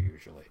adventure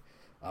usually.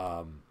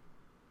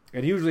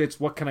 And usually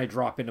it's what can I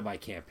drop into my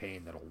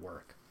campaign that'll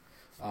work.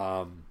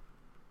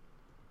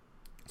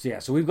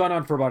 So we've gone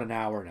on for about an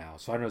hour now.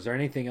 So I don't know, is there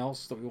anything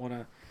else that we want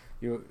to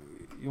you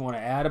want to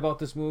add about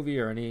this movie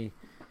or any?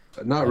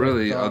 Not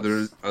really,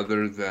 other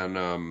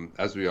than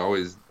as we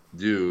always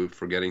do,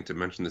 forgetting to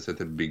mention this at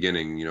the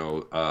beginning,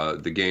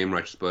 the game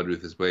Righteous Blood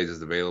Ruthless Blades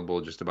is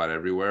available just about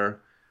everywhere.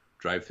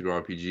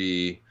 DriveThru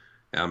RPG,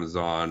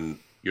 Amazon,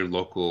 your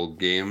local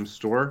game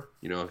store.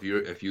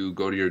 If you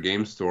go to your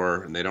game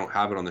store and they don't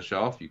have it on the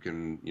shelf, you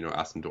can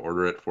ask them to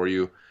order it for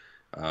you.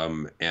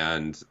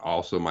 And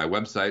also my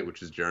website,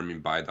 which is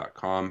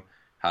jeremybai.com,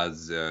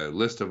 has a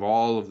list of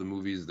all of the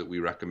movies that we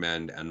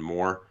recommend and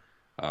more,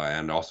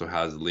 and also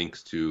has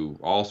links to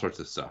all sorts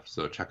of stuff.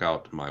 So check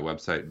out my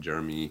website,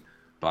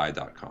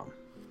 jeremybai.com.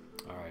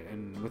 All right,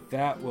 and with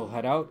that, we'll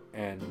head out,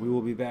 and we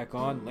will be back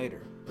on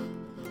later.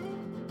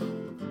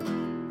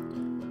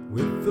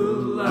 With the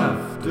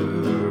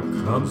laughter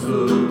comes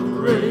the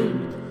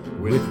rain.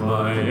 With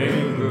my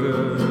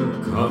anger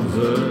comes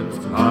a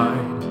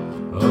tide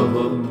of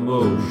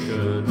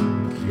emotion,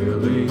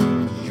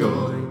 killing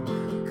joy,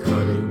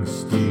 cutting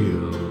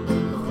steel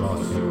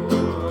across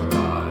your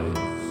eyes.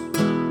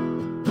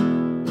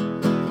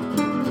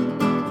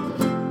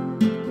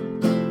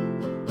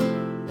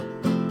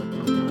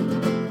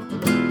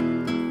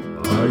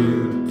 Are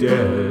you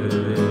dead?